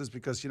chances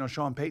because,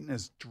 Sean Payton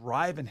is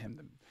driving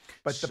him.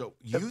 But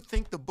you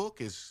think the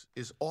book is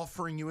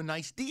offering you a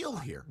nice deal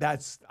here?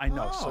 I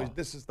know. So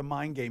this is the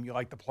mind game you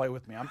like to play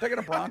with me. I'm taking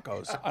the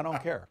Broncos. I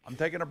don't care. I'm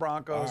taking the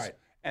Broncos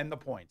and the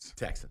points.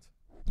 Texans.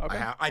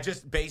 Okay. I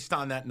just, based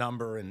on that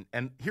number,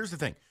 and here's the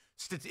thing.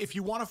 If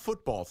you want a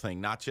football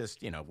thing, not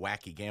just,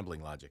 wacky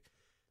gambling logic,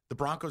 The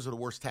Broncos are the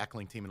worst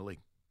tackling team in the league.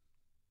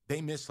 They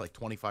miss like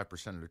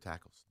 25% of their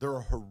tackles. They're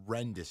a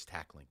horrendous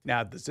tackling team.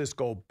 Now, does this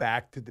go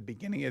back to the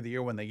beginning of the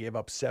year when they gave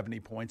up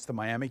 70 points to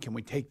Miami? Can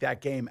we take that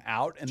game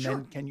out? And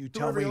then can you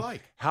tell me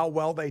how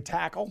well they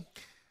tackle?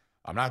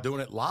 I'm not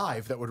doing it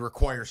live. That would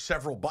require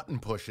several button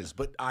pushes,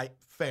 but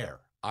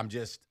fair.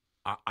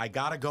 I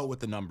got to go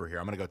with the number here.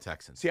 I'm going to go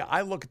Texans. See, I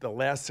look at the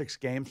last 6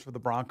 games for the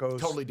Broncos.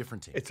 Totally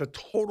different team. It's a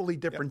totally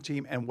different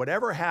team. And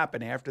whatever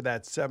happened after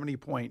that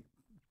 70-point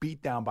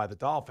beatdown by the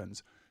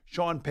Dolphins,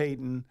 Sean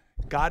Payton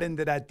got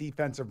into that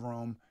defensive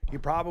room. He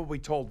probably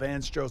told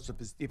Vance Joseph,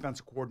 his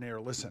defensive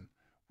coordinator, listen,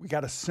 we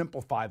got to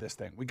simplify this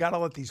thing. We got to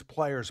let these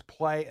players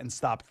play and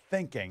stop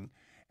thinking,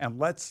 and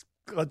let's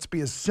be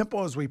as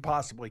simple as we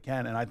possibly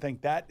can. And I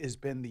think that has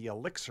been the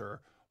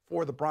elixir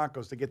for the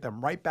Broncos to get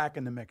them right back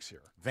in the mix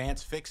here.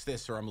 Vance, fix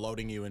this or I'm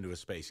loading you into a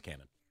space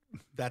cannon.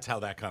 That's how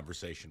that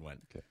conversation went.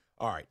 Okay.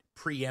 All right,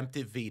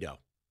 preemptive veto.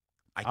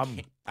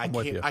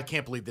 I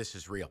can't believe this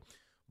is real.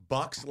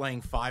 Bucks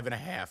laying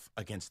 5.5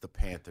 against the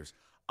Panthers.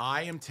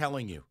 I am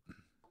telling you,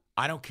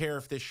 I don't care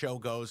if this show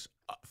goes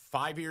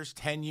 5 years,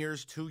 10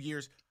 years, 2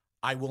 years.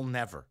 I will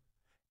never,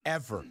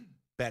 ever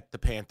bet the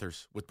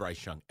Panthers with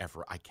Bryce Young.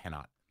 Ever. I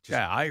cannot.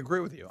 I agree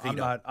with you.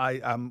 Veto.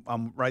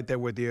 I'm right there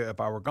with you. If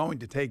I were going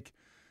to take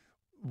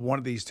one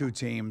of these two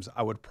teams,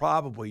 I would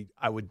probably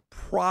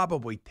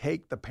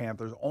take the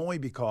Panthers only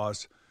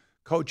because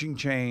coaching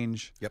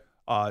change. Yep.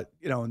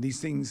 And these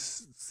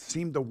things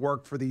seem to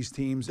work for these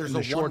teams in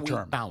the short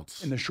term.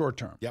 Bounce. In the short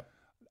term. Yep.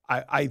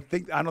 I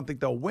don't think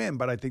they'll win,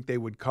 but I think they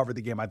would cover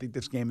the game. I think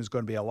this game is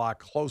going to be a lot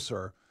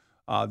closer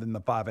than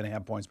the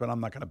 5.5 points. But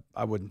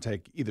I wouldn't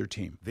take either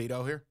team.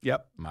 Veto here?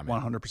 Yep. My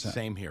man. 100%.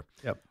 Same here.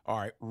 Yep. All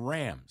right.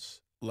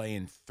 Rams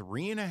laying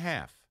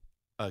 3.5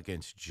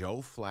 against Joe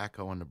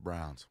Flacco and the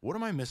Browns. What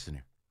am I missing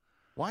here?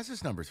 Why is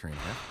this number 3.5?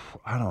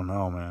 I don't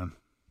know, man.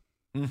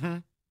 Mm-hmm.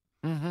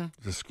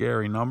 It's a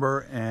scary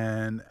number,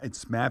 and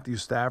it's Matthew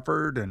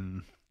Stafford,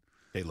 and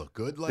they look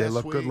good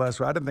last week.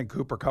 I didn't think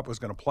Cooper Kupp was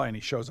going to play, and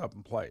he shows up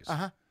and plays.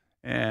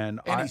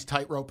 And he's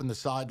tight-roping the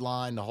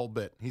sideline, the whole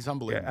bit. He's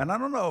unbelievable. Yeah, and I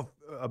don't know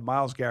if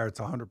Myles Garrett's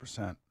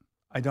 100%.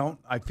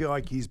 I feel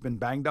like he's been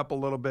banged up a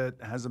little bit,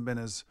 hasn't been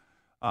as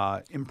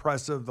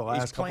impressive the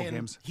last couple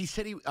games. He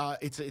said I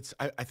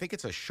think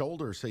it's a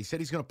shoulder, so he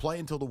said he's going to play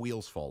until the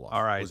wheels fall off.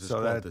 All right,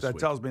 so that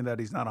tells me that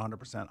he's not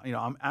 100%.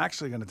 I'm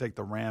actually going to take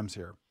the Rams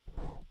here.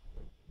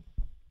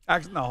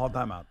 Actually, no,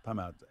 time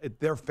out.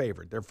 They're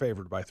favored. They're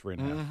favored by 3.5.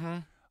 Mm-hmm.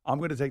 I'm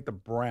going to take the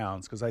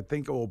Browns because I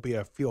think it will be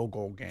a field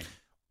goal game.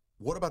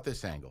 What about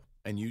this angle?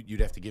 And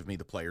you'd have to give me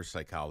the player's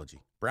psychology.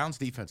 Browns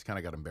defense kind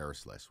of got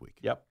embarrassed last week.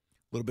 Yep.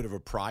 A little bit of a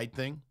pride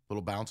thing, a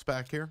little bounce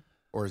back here,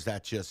 or is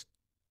that just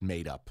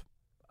made up?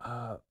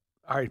 All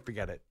right,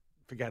 forget it.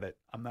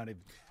 I'm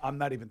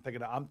not even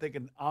thinking.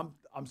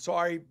 I'm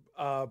sorry,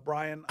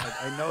 Brian.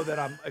 I know that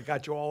I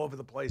got you all over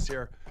the place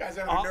here. Guys,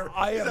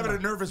 having a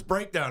nervous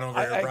breakdown over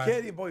here, Brian. I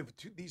can't even believe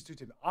these two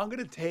teams. I'm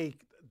going to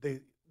take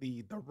the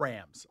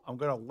Rams. I'm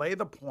going to lay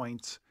the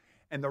points,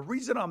 and the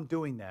reason I'm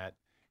doing that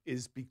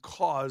is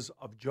because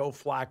of Joe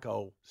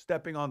Flacco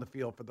stepping on the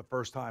field for the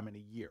first time in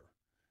a year,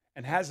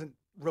 and hasn't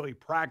really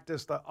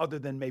practiced other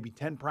than maybe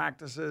 10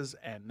 practices,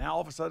 and now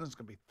all of a sudden it's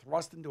going to be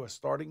thrust into a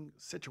starting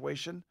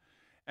situation.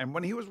 And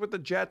when he was with the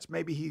Jets,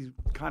 maybe he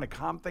kind of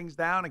calmed things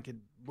down and could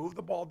move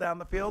the ball down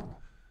the field.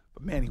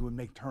 But, man, he would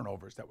make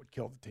turnovers that would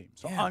kill the team.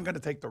 So I'm going to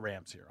take the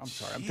Rams here. I'm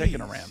sorry. I'm taking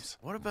the Rams.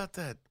 What about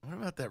that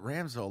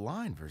Rams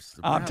O-line versus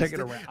the Browns? I'm taking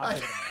the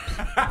Rams.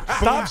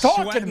 Stop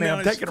talking to me.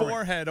 I'm taking his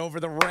forehead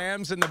over the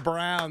Rams and the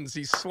Browns.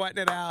 He's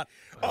sweating it out.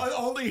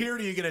 Only here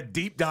do you get a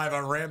deep dive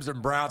on Rams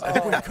and Browns. I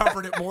think we've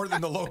covered it more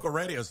than the local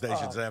radio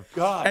stations have.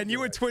 God. And you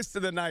would twist to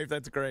the knife.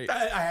 That's great.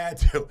 I had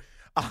to.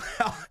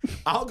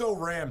 I'll go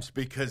Rams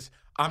because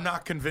I'm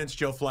not convinced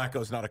Joe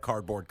Flacco's not a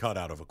cardboard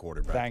cutout of a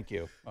quarterback. Thank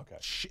you. Okay.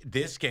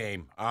 This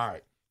game, all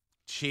right.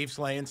 Chiefs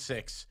laying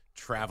 6,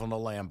 traveling to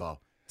Lambeau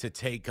to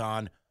take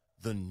on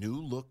the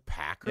new look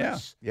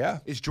Packers. Yeah.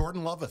 Is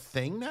Jordan Love a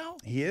thing now?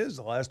 He is.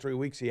 The last 3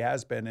 weeks he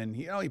has been, and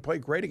he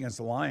played great against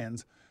the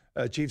Lions.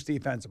 Chiefs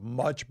defense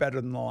much better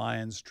than the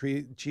Lions.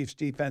 Chiefs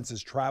defense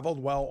has traveled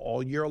well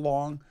all year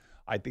long.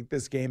 I think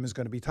this game is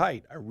going to be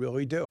tight. I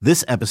really do.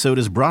 This episode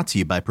is brought to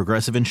you by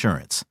Progressive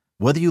Insurance.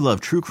 Whether you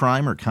love true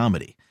crime or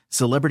comedy,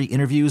 celebrity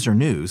interviews or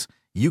news,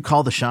 you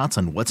call the shots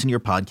on what's in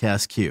your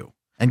podcast queue.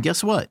 And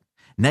guess what?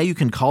 Now you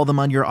can call them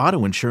on your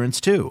auto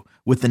insurance too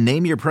with the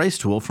Name Your Price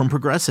tool from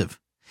Progressive.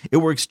 It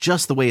works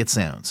just the way it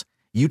sounds.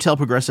 You tell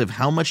Progressive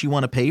how much you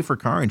want to pay for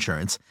car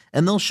insurance,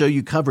 and they'll show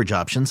you coverage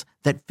options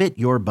that fit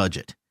your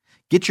budget.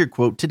 Get your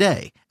quote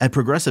today at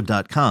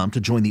Progressive.com to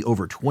join the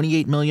over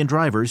 28 million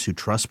drivers who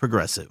trust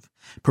Progressive.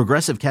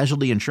 Progressive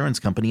Casualty Insurance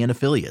Company and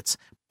Affiliates.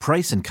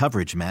 Price and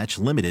coverage match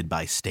limited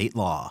by state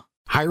law.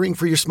 Hiring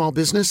for your small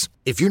business?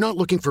 If you're not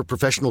looking for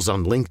professionals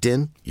on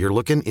LinkedIn, you're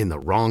looking in the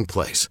wrong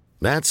place.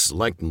 That's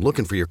like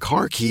looking for your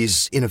car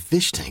keys in a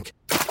fish tank.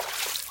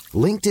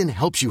 LinkedIn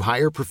helps you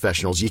hire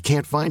professionals you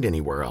can't find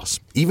anywhere else,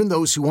 even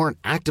those who aren't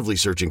actively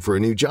searching for a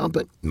new job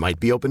but might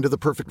be open to the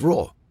perfect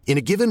role. In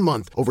a given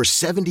month, over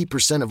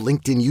 70% of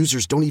LinkedIn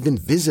users don't even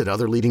visit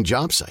other leading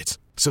job sites.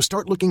 So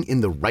start looking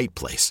in the right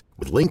place.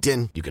 With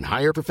LinkedIn, you can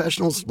hire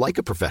professionals like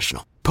a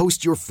professional.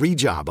 Post your free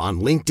job on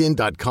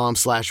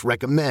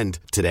linkedin.com/recommend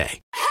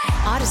today.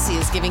 Odyssey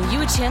is giving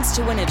you a chance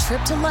to win a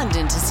trip to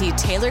London to see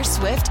Taylor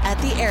Swift at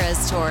the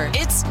Eras Tour.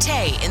 It's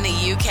Tay in the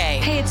UK.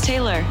 Hey, it's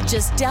Taylor.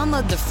 Just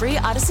download the free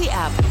Odyssey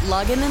app,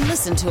 log in and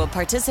listen to a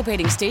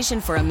participating station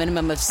for a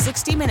minimum of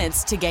 60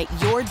 minutes to get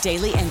your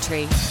daily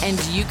entry.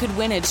 And you could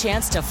win a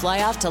chance to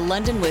fly off to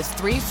London with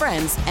 3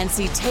 friends and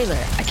see Taylor.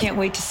 I can't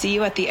wait to see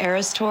you at the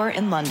Eras Tour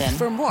in London.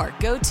 For more,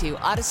 go to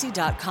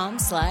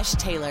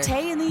odyssey.com/Taylor.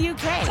 Tay in the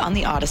UK. It's on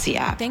the Odyssey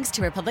app. Thanks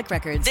to Republic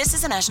Records. This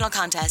is a national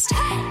contest.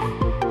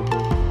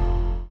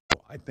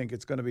 I think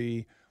it's going to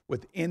be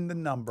within the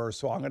number.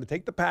 So I'm going to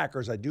take the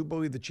Packers. I do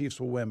believe the Chiefs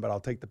will win, but I'll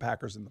take the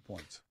Packers in the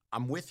points.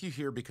 I'm with you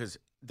here because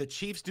the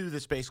Chiefs do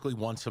this basically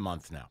once a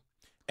month now.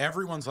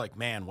 Everyone's like,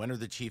 man, when are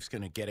the Chiefs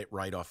going to get it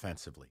right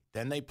offensively?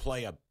 Then they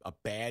play a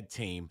bad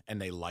team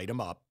and they light them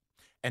up.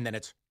 And then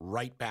it's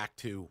right back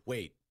to,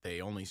 wait,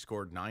 they only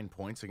scored 9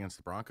 points against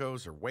the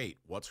Broncos? Or wait,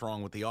 what's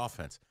wrong with the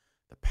offense?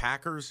 The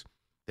Packers,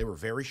 they were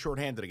very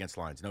shorthanded against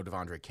Lions. No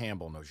Devondre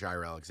Campbell, no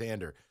Jair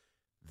Alexander.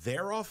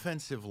 Their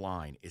offensive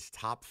line is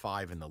top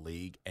 5 in the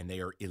league, and they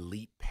are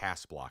elite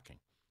pass blocking.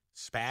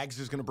 Spags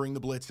is going to bring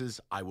the blitzes.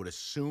 I would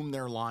assume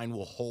their line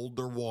will hold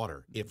their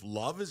water. If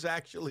Love is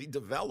actually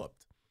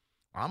developed,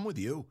 I'm with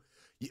you.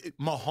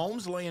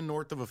 Mahomes laying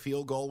north of a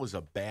field goal is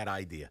a bad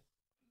idea.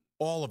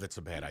 All of it's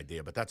a bad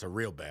idea, but that's a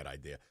real bad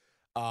idea.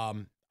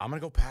 I'm going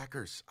to go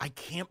Packers. I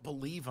can't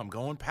believe I'm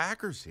going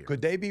Packers here.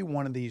 Could they be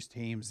one of these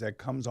teams that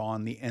comes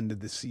on the end of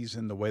the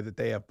season the way that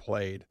they have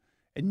played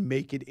and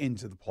make it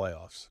into the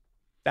playoffs?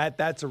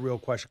 That's a real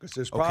question because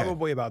there's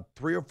probably about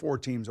 3 or 4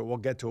 teams that we'll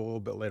get to a little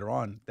bit later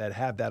on that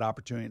have that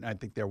opportunity, and I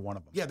think they're one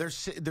of them. Yeah,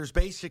 there's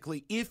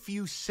basically, if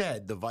you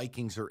said the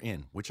Vikings are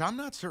in, which I'm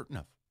not certain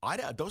of.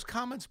 Those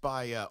comments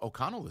by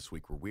O'Connell this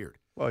week were weird.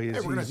 Well, he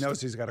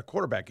knows he's got a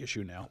quarterback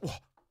issue now. Well,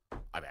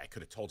 I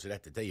could have told you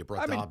that the day you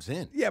brought Dobbs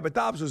in. Yeah, but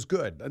Dobbs was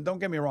good. And don't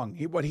get me wrong.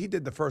 What he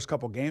did the first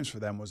couple games for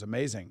them was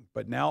amazing.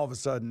 But now all of a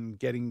sudden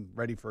getting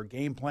ready for a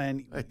game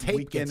plan,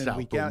 week in and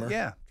week out.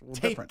 Yeah, it's a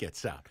little different.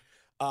 Gets out.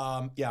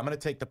 I'm going to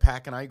take the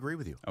Pack, and I agree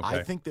with you. Okay.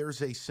 I think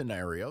there's a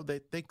scenario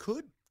that they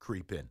could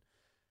creep in.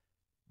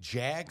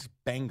 Jags,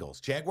 Bengals.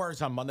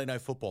 Jaguars on Monday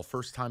Night Football,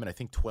 first time in, I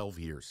think, 12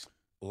 years,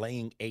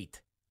 laying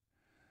 8.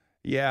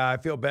 Yeah, I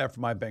feel bad for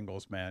my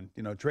Bengals, man.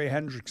 You know, Trey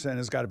Hendrickson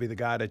has got to be the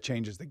guy that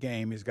changes the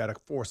game. He's got to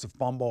force a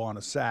fumble on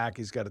a sack.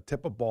 He's got to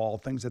tip a ball,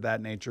 things of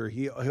that nature.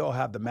 He'll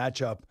have the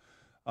matchup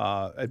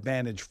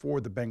advantage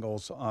for the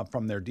Bengals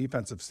from their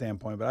defensive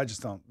standpoint, but I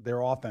just don't.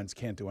 Their offense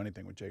can't do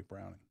anything with Jake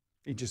Browning.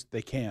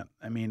 They can't.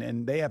 I mean,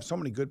 and they have so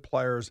many good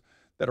players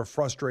that are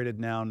frustrated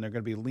now, and they're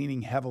going to be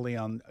leaning heavily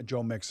on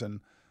Joe Mixon.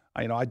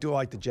 I do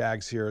like the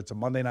Jags here. It's a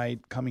Monday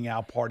night coming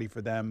out party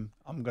for them.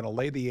 I'm going to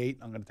lay the 8.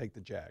 I'm going to take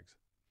the Jags.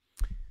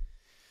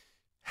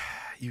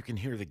 You can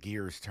hear the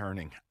gears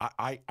turning.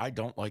 I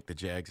don't like the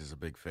Jags as a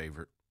big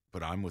favorite,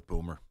 but I'm with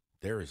Boomer.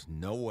 There is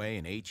no way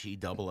in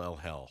HELL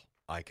hell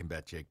I can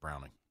bet Jake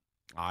Browning.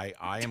 I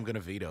am going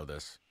to veto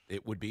this.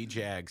 It would be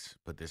Jags,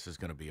 but this is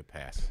going to be a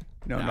pass.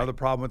 Another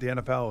problem with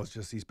the NFL is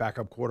just these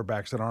backup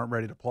quarterbacks that aren't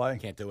ready to play.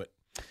 Can't do it.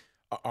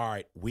 All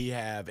right, we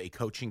have a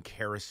coaching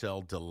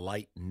carousel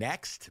delight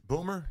next.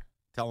 Boomer,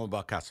 tell them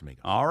about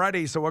Casamigos. All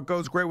righty, so what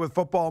goes great with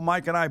football,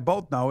 Mike and I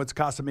both know it's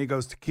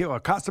Casamigos Tequila.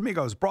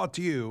 Casamigos brought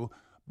to you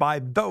by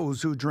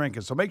those who drink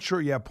it. So make sure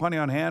you have plenty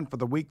on hand for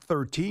the Week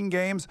 13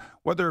 games,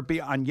 whether it be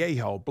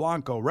Añejo,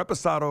 Blanco,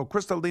 Reposado,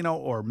 Cristalino,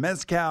 or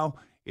Mezcal.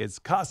 It's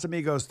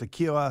Casamigos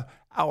Tequila,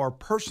 our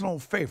personal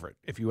favorite,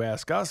 if you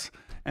ask us.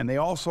 And they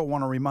also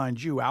want to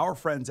remind you, our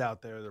friends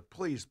out there, that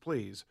please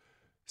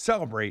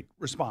celebrate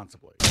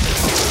responsibly.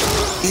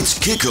 It's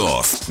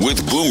Kickoff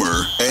with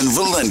Boomer and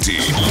Valenti.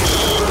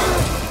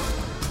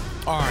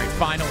 All right,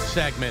 final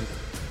segment.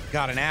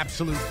 Got an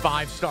absolute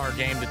 5-star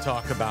game to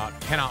talk about.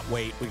 Cannot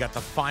wait. We got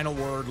the final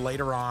word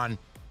later on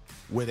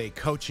with a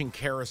coaching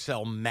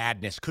carousel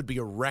madness. Could be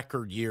a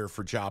record year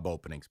for job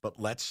openings. But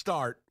let's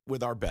start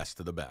with our best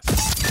of the best.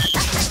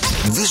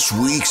 This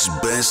week's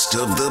best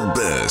of the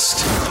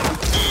best.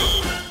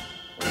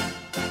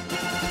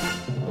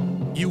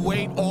 You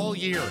wait all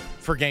year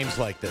for games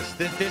like this.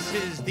 This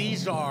is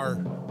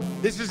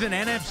an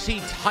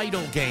NFC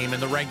title game in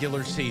the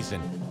regular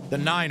season. The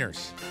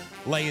Niners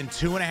laying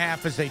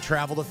 2.5 as they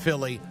travel to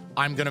Philly.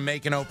 I'm going to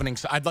make an opening.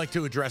 I'd like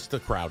to address the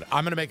crowd.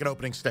 I'm going to make an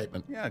opening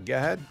statement. Yeah, go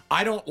ahead.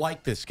 I don't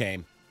like this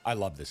game. I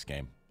love this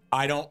game.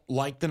 I don't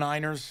like the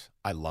Niners.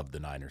 I love the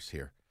Niners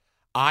here.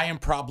 I am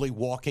probably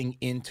walking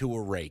into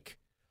a rake.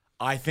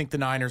 I think the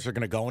Niners are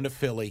going to go into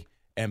Philly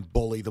and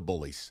bully the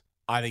bullies.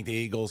 I think the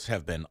Eagles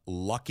have been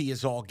lucky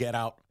as all get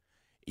out.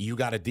 You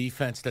got a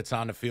defense that's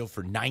on the field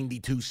for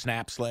 92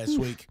 snaps last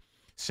week.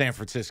 San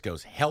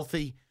Francisco's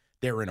healthy.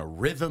 They're in a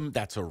rhythm.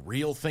 That's a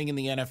real thing in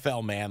the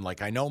NFL, man.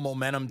 Like, I know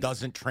momentum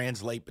doesn't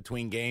translate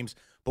between games,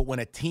 but when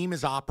a team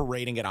is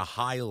operating at a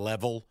high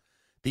level,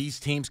 These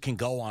teams can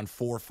go on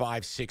 4,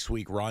 5,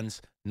 6-week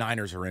runs.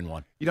 Niners are in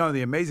one. You know,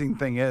 the amazing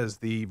thing is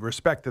the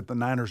respect that the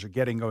Niners are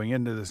getting going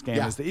into this game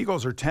is the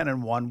Eagles are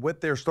 10-1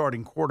 with their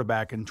starting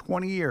quarterback. In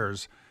 20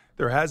 years,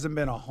 there hasn't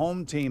been a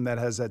home team that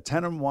has a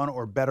 10-1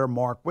 or better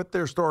mark with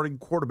their starting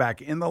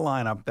quarterback in the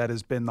lineup that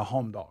has been the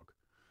home dog.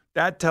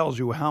 That tells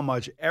you how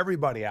much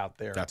everybody out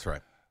there That's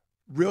right.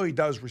 really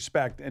does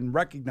respect and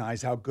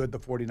recognize how good the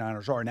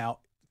 49ers are. Now,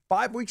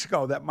 5 weeks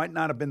ago, that might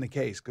not have been the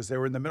case because they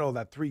were in the middle of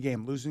that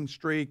 3-game losing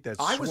streak.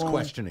 I was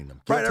questioning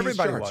them. Right, Guilty as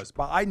everybody charged. was.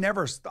 But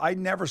I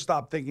never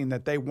stopped thinking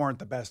that they weren't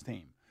the best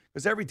team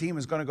because every team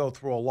is going to go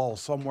through a lull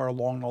somewhere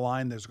along the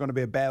line. There's going to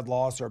be a bad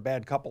loss or a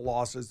bad couple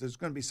losses. There's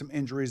going to be some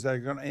injuries that are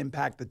going to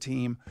impact the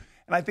team.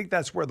 And I think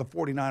that's where the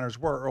 49ers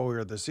were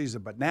earlier this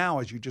season. But now,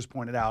 as you just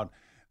pointed out,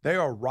 they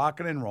are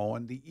rocking and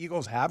rolling. The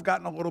Eagles have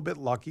gotten a little bit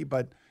lucky,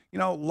 but, you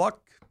know,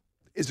 luck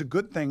is a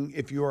good thing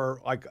if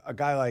you're like a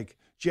guy like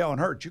Jalen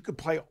Hurts. You could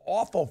play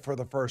awful for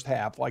the first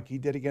half like he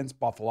did against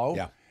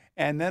Buffalo,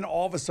 and then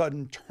all of a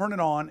sudden turn it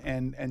on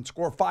and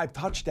score 5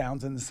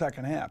 touchdowns in the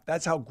second half.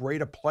 That's how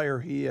great a player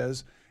he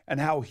is and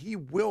how he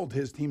willed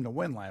his team to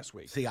win last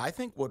week. See, I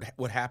think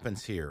what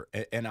happens here,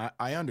 and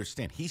I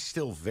understand, he's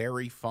still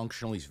very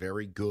functional. He's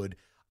very good.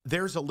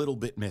 There's a little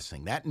bit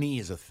missing. That knee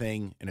is a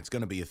thing, and it's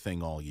going to be a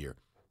thing all year.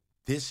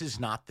 This is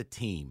not the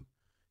team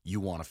you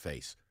want to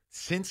face.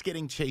 Since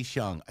getting Chase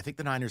Young, I think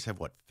the Niners have,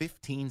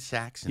 15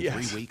 sacks in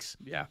 3 weeks?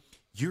 Yeah.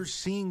 You're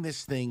seeing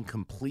this thing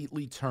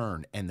completely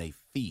turn, and they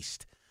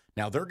feast.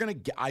 Now, they're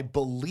going to – I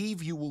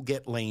believe you will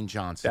get Lane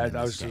Johnson in this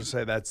I was going to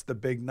say, that's the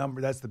big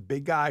number. That's the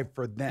big guy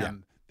for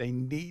them. Yeah. They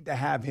need to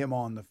have him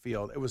on the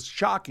field. It was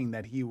shocking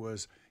that he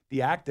was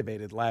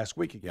deactivated last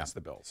week against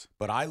the Bills.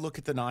 But I look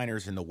at the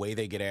Niners and the way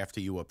they get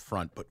after you up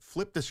front. But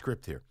flip the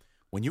script here.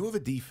 When you have a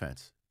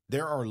defense –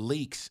 there are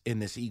leaks in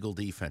this Eagle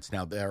defense.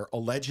 Now, they're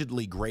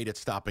allegedly great at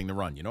stopping the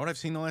run. You know what I've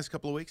seen the last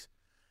couple of weeks?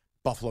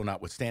 Buffalo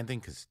notwithstanding,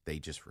 because they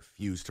just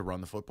refuse to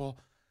run the football.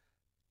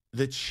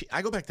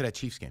 I go back to that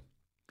Chiefs game.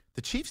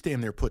 The Chiefs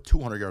damn near put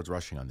 200 yards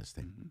rushing on this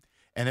thing. Mm-hmm.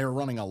 And they were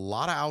running a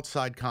lot of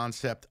outside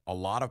concept, a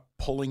lot of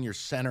pulling your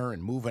center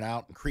and moving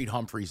out. And Creed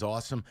Humphrey's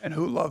awesome. And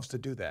who loves to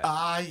do that?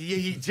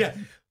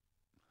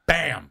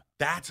 Bam.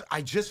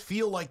 I just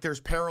feel like there's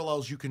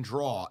parallels you can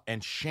draw.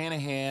 And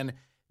Shanahan,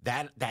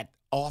 that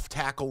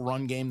off-tackle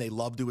run game they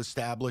love to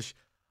establish.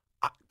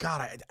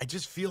 I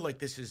just feel like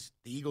the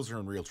Eagles are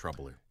in real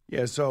trouble here.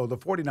 Yeah, so the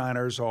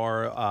 49ers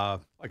are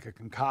like a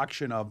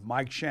concoction of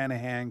Mike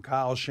Shanahan,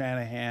 Kyle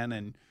Shanahan,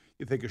 and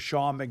you think of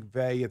Sean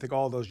McVay, you think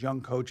all those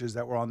young coaches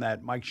that were on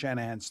that Mike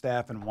Shanahan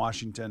staff in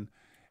Washington.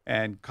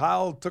 And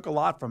Kyle took a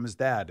lot from his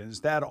dad, and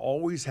his dad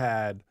always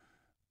had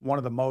one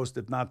of the most,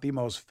 if not the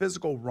most,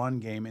 physical run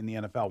game in the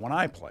NFL when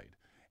I played.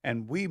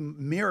 And we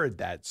mirrored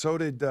that. So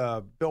did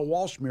Bill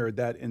Walsh mirrored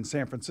that in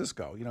San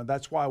Francisco. You know,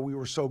 that's why we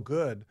were so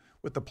good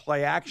with the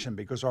play action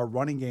because our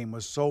running game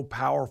was so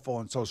powerful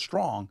and so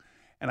strong.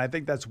 And I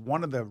think that's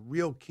one of the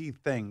real key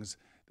things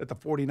that the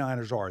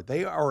 49ers are.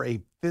 They are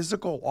a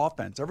physical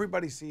offense.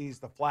 Everybody sees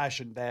the flash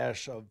and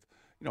dash of,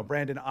 you know,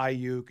 Brandon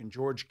Ayuk and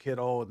George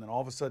Kittle, and then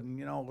all of a sudden,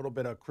 you know, a little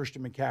bit of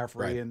Christian McCaffrey,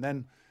 right, and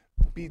then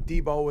beat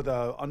Debo with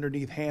a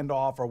underneath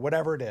handoff or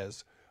whatever it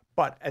is.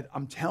 But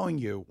I'm telling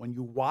you, when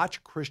you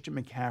watch Christian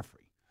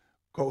McCaffrey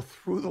go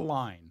through the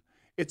line,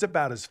 it's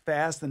about as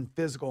fast and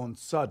physical and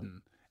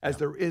sudden as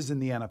there is in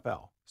the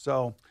NFL.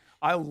 So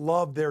I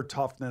love their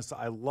toughness.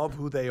 I love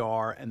who they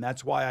are, and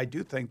that's why I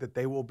do think that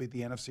they will be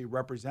the NFC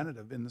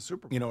representative in the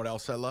Super Bowl. You know what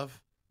else I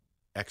love?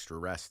 Extra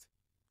rest.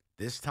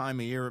 This time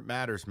of year, it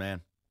matters,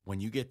 man.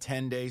 When you get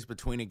 10 days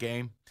between a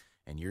game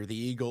and you're the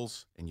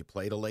Eagles and you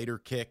played a later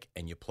kick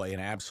and you play an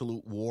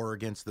absolute war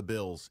against the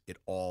Bills, it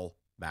all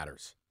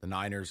matters. The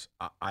Niners,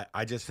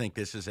 I just think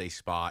this is a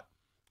spot,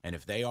 and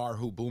if they are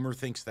who Boomer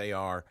thinks they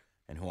are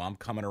and who I'm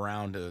coming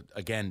around to,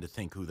 again, to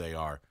think who they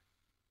are,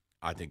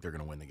 I think they're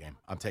going to win the game.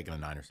 I'm taking the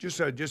Niners.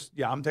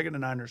 I'm taking the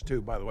Niners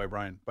too, by the way,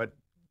 Brian. But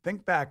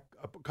think back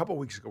a couple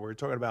weeks ago, we were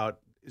talking about,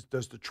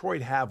 does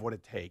Detroit have what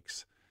it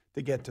takes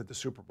to get to the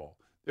Super Bowl?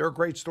 They're a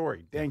great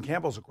story. Dan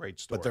Campbell's a great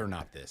story. But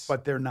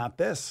they're not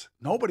this.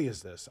 Nobody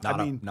is this. Not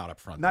up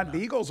front. The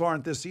Eagles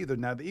aren't this either.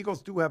 Now, the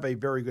Eagles do have a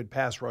very good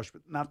pass rush,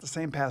 but not the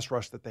same pass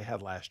rush that they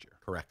had last year.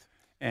 Correct.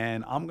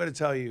 And I'm going to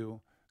tell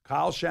you,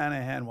 Kyle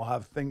Shanahan will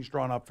have things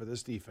drawn up for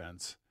this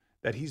defense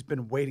that he's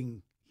been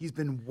waiting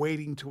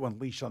to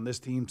unleash on this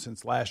team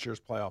since last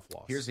year's playoff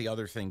loss. Here's the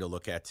other thing to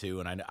look at,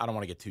 too, and I don't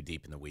want to get too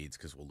deep in the weeds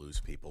because we'll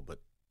lose people, but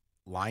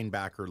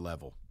linebacker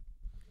level,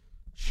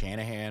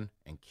 Shanahan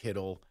and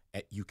Kittle,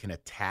 you can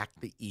attack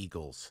the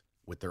Eagles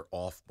with their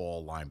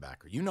off-ball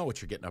linebacker. You know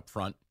what you're getting up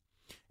front,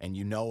 and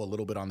you know a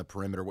little bit on the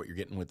perimeter what you're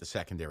getting with the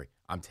secondary.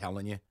 I'm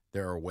telling you,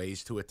 there are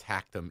ways to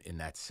attack them in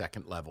that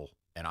second level,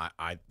 and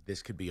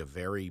this could be a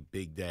very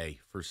big day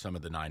for some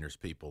of the Niners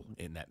people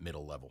in that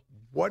middle level.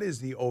 What is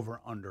the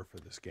over-under for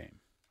this game?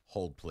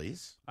 Hold,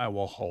 please. I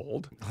will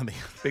hold.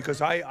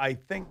 Because I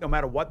think no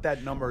matter what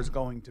that number is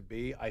going to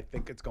be, I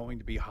think it's going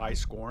to be high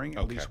scoring.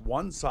 At least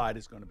one side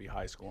is going to be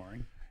high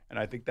scoring. And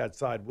I think that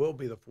side will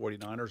be the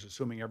 49ers,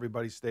 assuming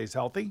everybody stays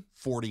healthy.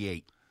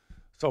 48.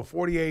 So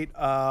 48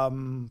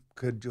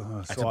 could.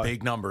 That's a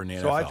big number in the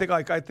NFL. So I think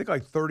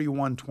like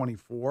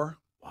 31-24.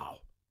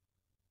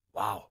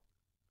 Wow.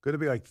 Could it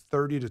be like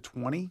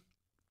 30-20?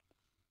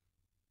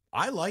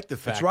 I like the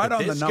fact right that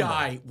on the this number.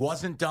 guy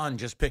wasn't done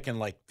just picking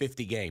like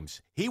 50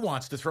 games. He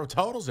wants to throw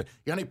totals in.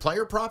 You got any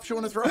player props you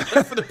want to throw in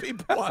for the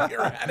people while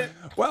you're at it?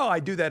 Well,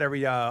 I do that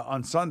every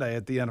on Sunday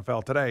at the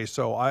NFL Today.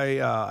 So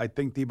I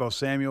think Deebo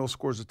Samuel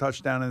scores a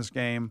touchdown in this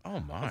game.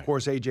 Oh, my. Of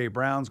course, A.J.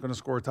 Brown's going to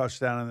score a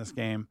touchdown in this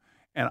game.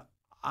 And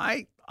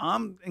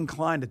I'm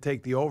inclined to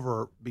take the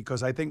over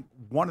because I think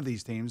one of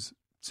these teams,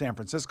 San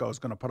Francisco, is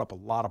going to put up a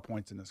lot of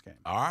points in this game.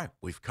 All right.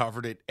 We've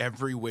covered it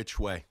every which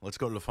way. Let's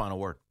go to the final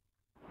word.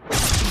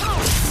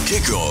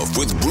 Kickoff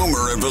with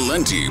Boomer and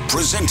Valenti,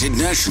 presented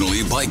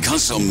nationally by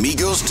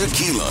Casamigos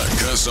Tequila.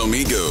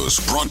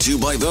 Casamigos, brought to you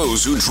by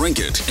those who drink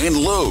it. And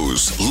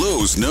Lowe's.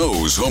 Lowe's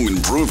knows home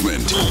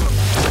improvement.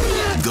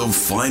 The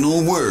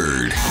final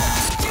word.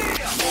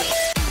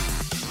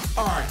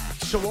 All right.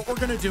 So what we're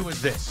going to do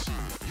is this.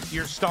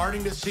 You're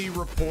starting to see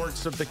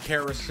reports of the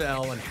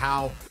carousel and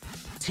how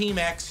Team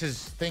X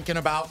is thinking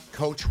about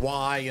Coach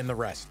Y and the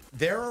rest.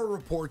 There are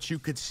reports you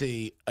could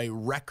see a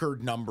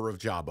record number of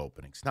job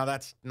openings. Now,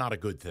 that's not a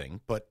good thing,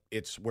 but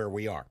it's where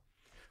we are.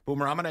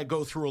 Boomer, I'm going to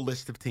go through a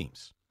list of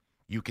teams.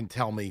 You can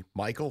tell me,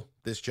 Michael,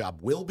 this job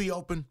will be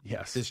open.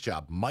 Yes. This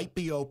job might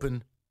be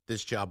open.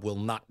 This job will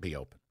not be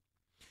open.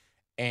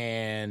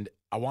 And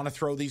I want to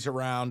throw these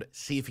around,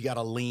 see if you got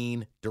a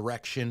lean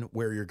direction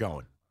where you're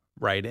going.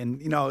 Right.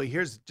 And,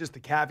 here's just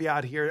the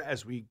caveat here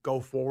as we go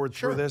forward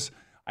through this.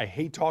 I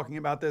hate talking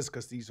about this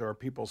because these are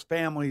people's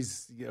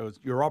families.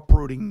 You're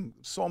uprooting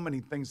so many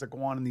things that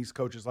go on in these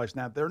coaches' lives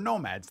now. They're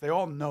nomads. They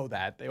all know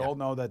that. They all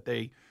know that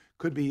they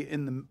could be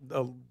in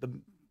the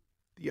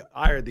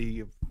eye or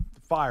the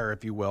fire,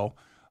 if you will,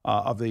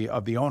 of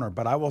the owner.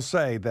 But I will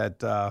say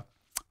that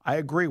I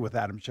agree with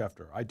Adam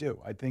Schefter. I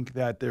do. I think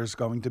that there's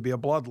going to be a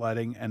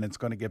bloodletting, and it's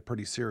going to get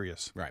pretty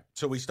serious. Right.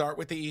 So we start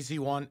with the easy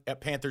one.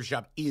 Panthers'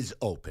 job is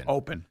open.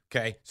 Open.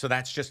 Okay. So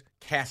that's just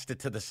cast it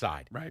to the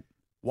side. Right.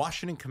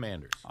 Washington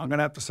Commanders. I'm going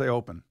to have to say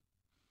open.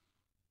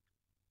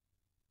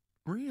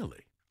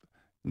 Really?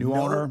 New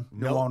owner.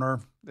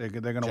 They're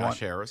going to want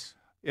Josh Harris.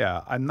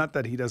 Yeah, I'm not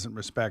that he doesn't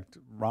respect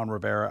Ron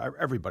Rivera.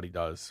 Everybody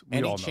does. We all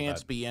Any know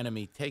chance that.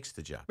 Bieniemy takes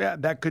the job? Yeah,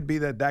 that could be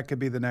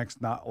the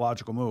next not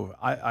logical move.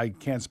 I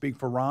can't speak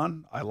for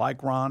Ron. I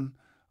like Ron.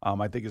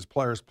 I think his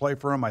players play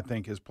for him. I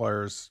think his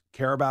players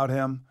care about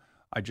him.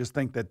 I just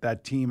think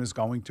that team is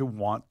going to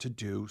want to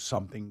do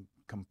something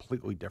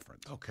completely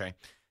different. Okay.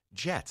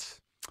 Jets.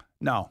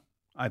 No,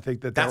 I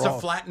think that's a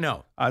flat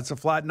no. It's a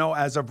flat no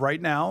as of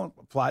right now.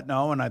 Flat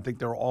no, and I think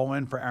they're all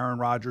in for Aaron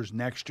Rodgers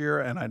next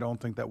year. And I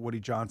don't think that Woody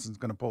Johnson's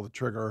going to pull the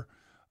trigger,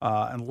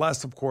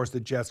 unless, of course, the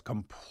Jets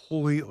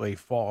completely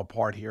fall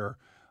apart here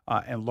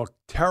and look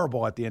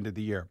terrible at the end of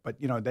the year. But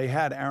they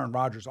had Aaron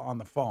Rodgers on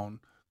the phone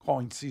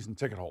calling season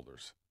ticket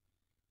holders.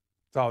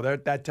 So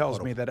that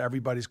tells me that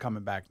everybody's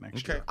coming back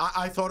next year.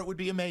 I thought it would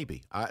be a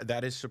maybe.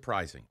 That is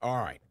surprising. All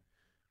right.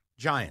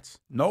 Giants.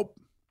 Nope.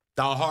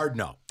 The hard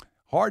no.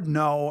 Hard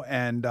no,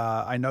 and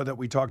I know that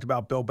we talked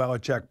about Bill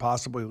Belichick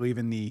possibly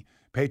leaving the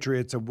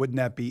Patriots, and wouldn't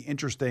that be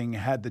interesting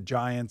had the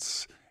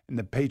Giants and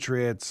the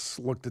Patriots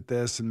looked at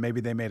this and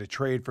maybe they made a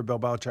trade for Bill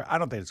Belichick? I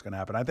don't think it's going to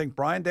happen. I think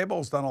Brian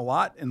Daboll's done a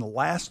lot in the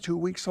last 2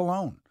 weeks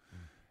alone.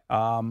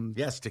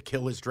 Yes, to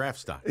kill his draft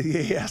stock.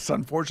 Yes,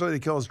 unfortunately,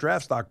 to kill his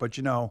draft stock. But,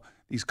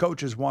 these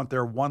coaches want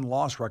their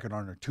one-loss record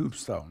on their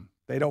tombstone.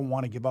 They don't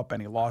want to give up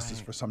any losses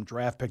for some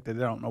draft pick that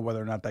they don't know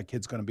whether or not that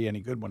kid's going to be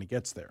any good when he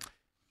gets there.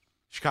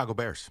 Chicago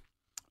Bears.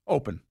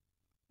 Open.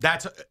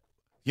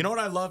 You know what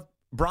I love?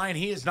 Brian,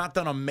 he has not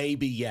done a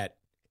maybe yet.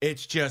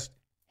 It's just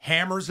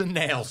hammers and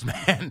nails,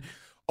 man.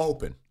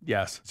 Open.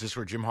 Yes. Is this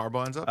where Jim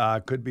Harbaugh ends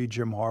up? Could be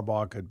Jim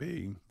Harbaugh. Could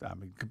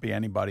be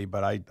anybody.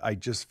 But I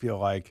just feel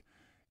like,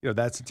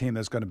 that's a team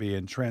that's going to be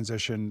in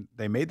transition.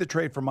 They made the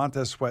trade for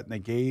Montez Sweat, and they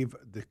gave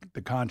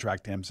the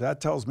contract to him. So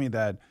that tells me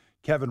that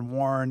Kevin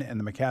Warren and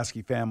the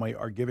McCaskey family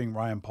are giving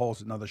Ryan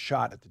Poles another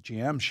shot at the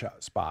GM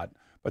spot.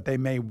 But they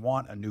may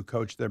want a new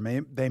coach. They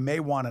may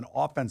want an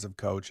offensive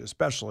coach,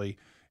 especially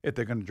if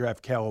they're going to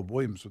draft Caleb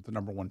Williams with the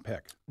number 1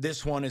 pick.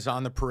 This one is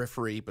on the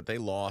periphery, but they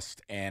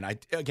lost. And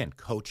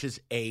coach's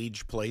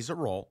age plays a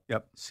role.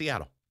 Yep.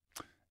 Seattle.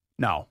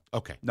 No.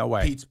 Okay. No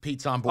way.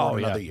 Pete's on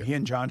board another year. He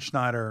and John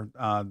Schneider,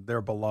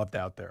 they're beloved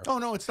out there. Oh,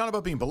 no, it's not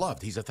about being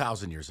beloved. He's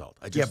 1,000 years old.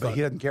 But he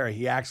doesn't care.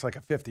 He acts like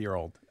a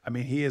 50-year-old. I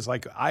mean, he is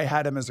like, I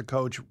had him as a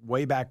coach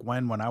way back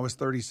when I was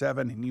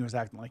 37, and he was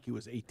acting like he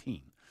was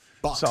 18.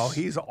 Bucks. So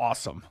he's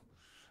awesome.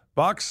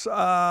 Bucks,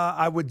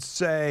 I would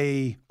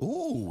say.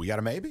 Ooh, we got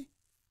a maybe?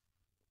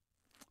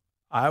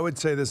 I would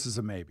say this is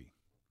a maybe.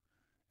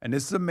 And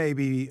this is a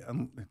maybe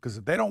because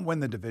if they don't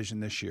win the division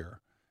this year,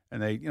 and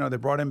they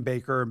brought in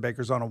Baker, and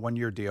Baker's on a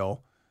 1-year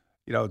deal.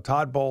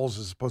 Todd Bowles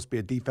is supposed to be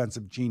a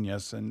defensive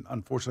genius, and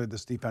unfortunately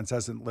this defense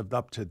hasn't lived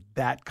up to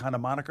that kind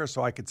of moniker,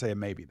 so I could say a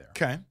maybe there.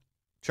 Okay.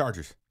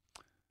 Chargers.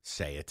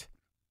 Say it.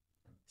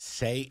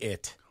 Say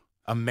it.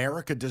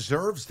 America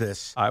deserves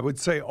this. I would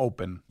say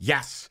open.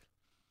 Yes.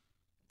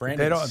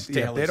 Brandon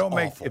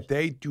If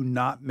they do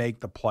not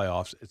make the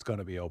playoffs, it's going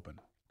to be open,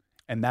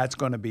 and that's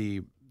going to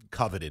be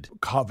coveted,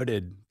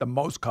 the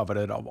most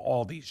coveted of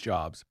all these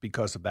jobs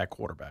because of that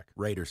quarterback.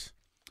 Raiders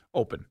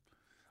open.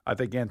 I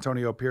think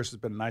Antonio Pierce has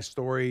been a nice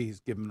story.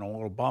 He's given a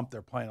little bump.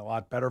 They're playing a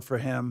lot better for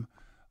him.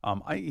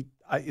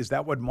 Is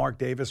that what Mark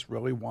Davis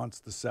really wants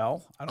to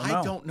sell?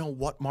 I don't know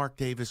what Mark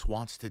Davis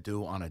wants to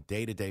do on a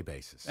day-to-day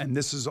basis. And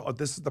this is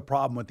the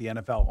problem with the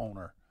NFL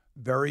owner.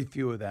 Very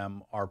few of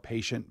them are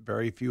patient.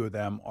 Very few of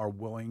them are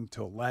willing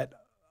to let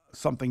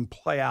something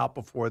play out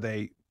before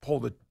they pull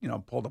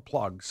the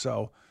plug.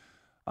 So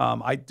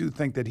I do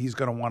think that he's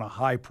going to want a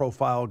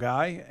high-profile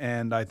guy,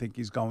 and I think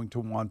he's going to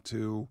want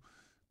to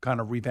kind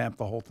of revamp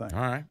the whole thing.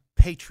 All right.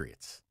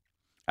 Patriots.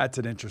 That's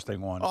an interesting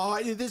one. Oh,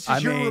 this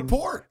is your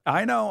report.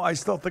 I know. I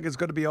still think it's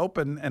going to be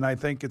open, and I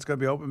think it's going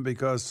to be open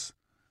because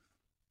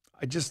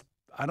I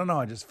don't know.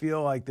 I just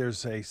feel like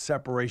there's a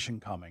separation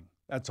coming.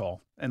 That's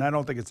all. And I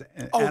don't think it's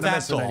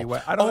animus in any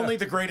way. Only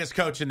the greatest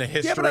coach in the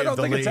history of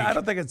the league. I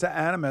don't think it's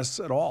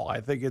animus at all.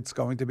 I think it's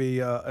going to be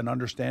an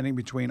understanding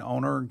between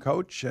owner and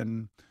coach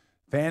and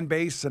fan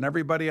base and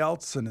everybody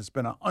else, and it's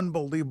been an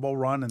unbelievable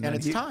run. And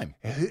it's time.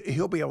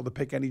 He'll be able to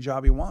pick any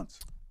job he wants.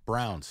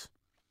 Browns.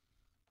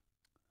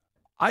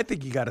 I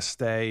think you got to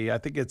stay. I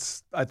think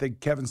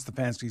Kevin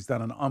Stefanski's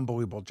done an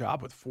unbelievable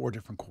job with 4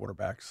 different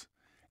quarterbacks,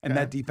 and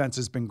that defense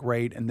has been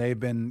great. And they've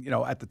been,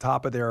 at the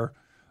top of their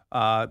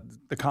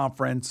the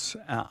conference.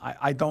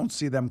 I don't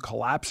see them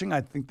collapsing.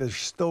 I think they're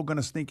still going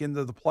to sneak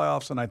into the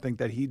playoffs, and I think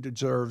that he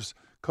deserves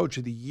Coach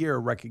of the Year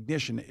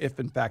recognition if,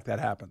 in fact, that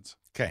happens.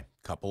 Okay,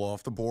 couple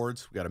off the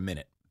boards. We got a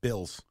minute.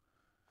 Bills.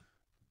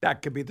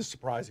 That could be the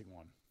surprising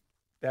one.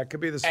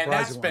 And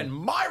that's been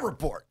my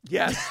report.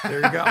 Yes,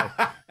 there you go.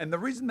 And the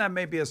reason that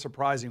may be a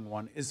surprising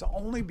one is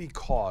only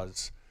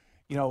because,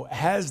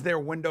 has their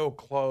window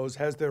closed,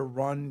 has their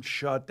run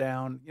shut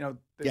down? The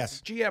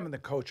GM and the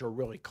coach are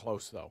really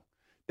close, though.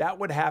 That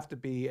would have to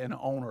be an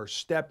owner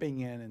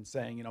stepping in and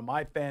saying,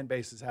 my fan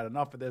base has had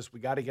enough of this. We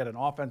got to get an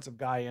offensive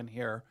guy in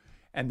here.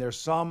 And there's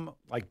some,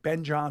 like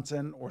Ben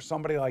Johnson or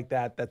somebody like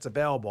that that's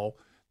available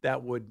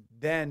that would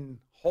then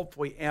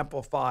hopefully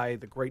amplify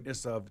the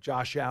greatness of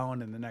Josh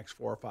Allen in the next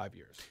 4 or 5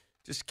 years.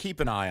 Just keep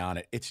an eye on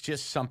it. It's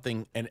just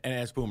something, and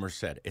as Boomer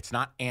said, it's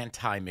not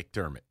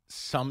anti-McDermott.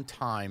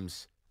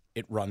 Sometimes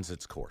it runs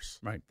its course.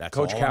 Right. That's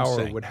Coach all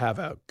Cowher would have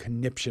a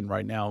conniption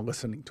right now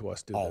listening to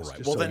us do all this. Right.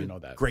 Just Well, so then, you know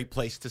that. Great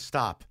place to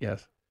stop.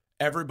 Yes.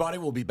 Everybody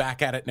will be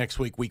back at it next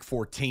week, week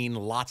 14.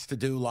 Lots to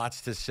do,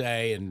 lots to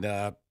say.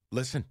 And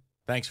listen,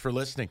 thanks for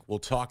listening. We'll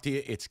talk to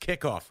you. It's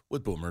Kickoff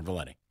with Boomer and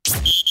Valenti.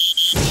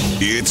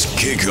 It's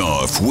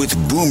Kickoff with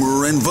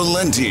Boomer and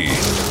Valenti.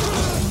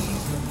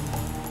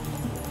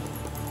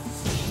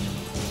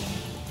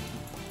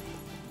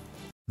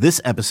 This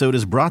episode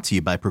is brought to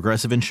you by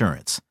Progressive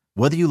Insurance.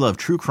 Whether you love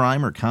true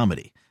crime or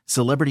comedy,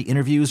 celebrity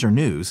interviews or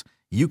news,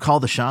 you call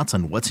the shots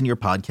on what's in your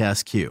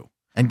podcast queue.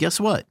 And guess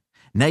what?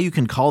 Now you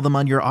can call them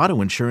on your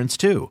auto insurance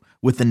too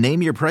with the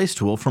Name Your Price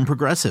tool from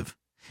Progressive.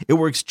 It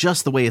works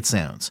just the way it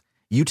sounds.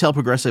 You tell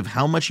Progressive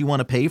how much you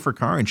want to pay for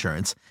car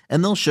insurance,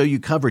 and they'll show you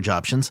coverage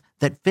options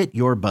that fit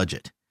your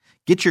budget.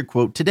 Get your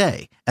quote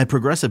today at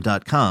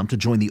Progressive.com to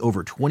join the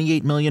over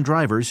 28 million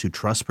drivers who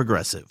trust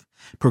Progressive.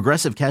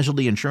 Progressive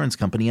Casualty Insurance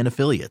Company and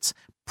Affiliates.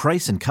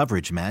 Price and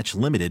coverage match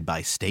limited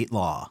by state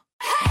law.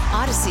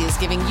 Odyssey is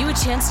giving you a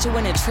chance to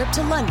win a trip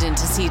to London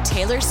to see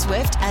Taylor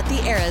Swift at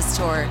the Eras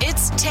Tour.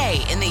 It's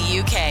Tay in the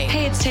UK.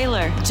 Hey, it's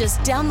Taylor. Just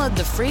download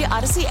the free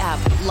Odyssey app,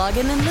 log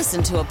in and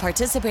listen to a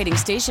participating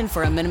station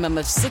for a minimum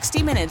of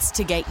 60 minutes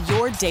to get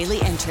your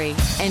daily entry.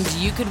 And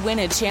you could win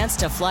a chance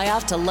to fly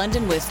off to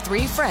London with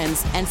 3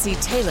 friends and see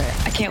Taylor.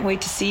 I can't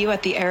wait to see you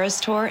at the Eras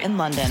Tour in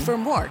London. For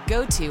more,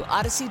 go to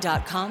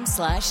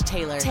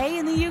odyssey.com/Taylor. Tay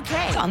in the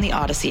UK. It's on the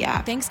Odyssey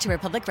app. Thanks to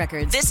Republic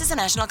Records. This is a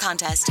national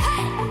contest.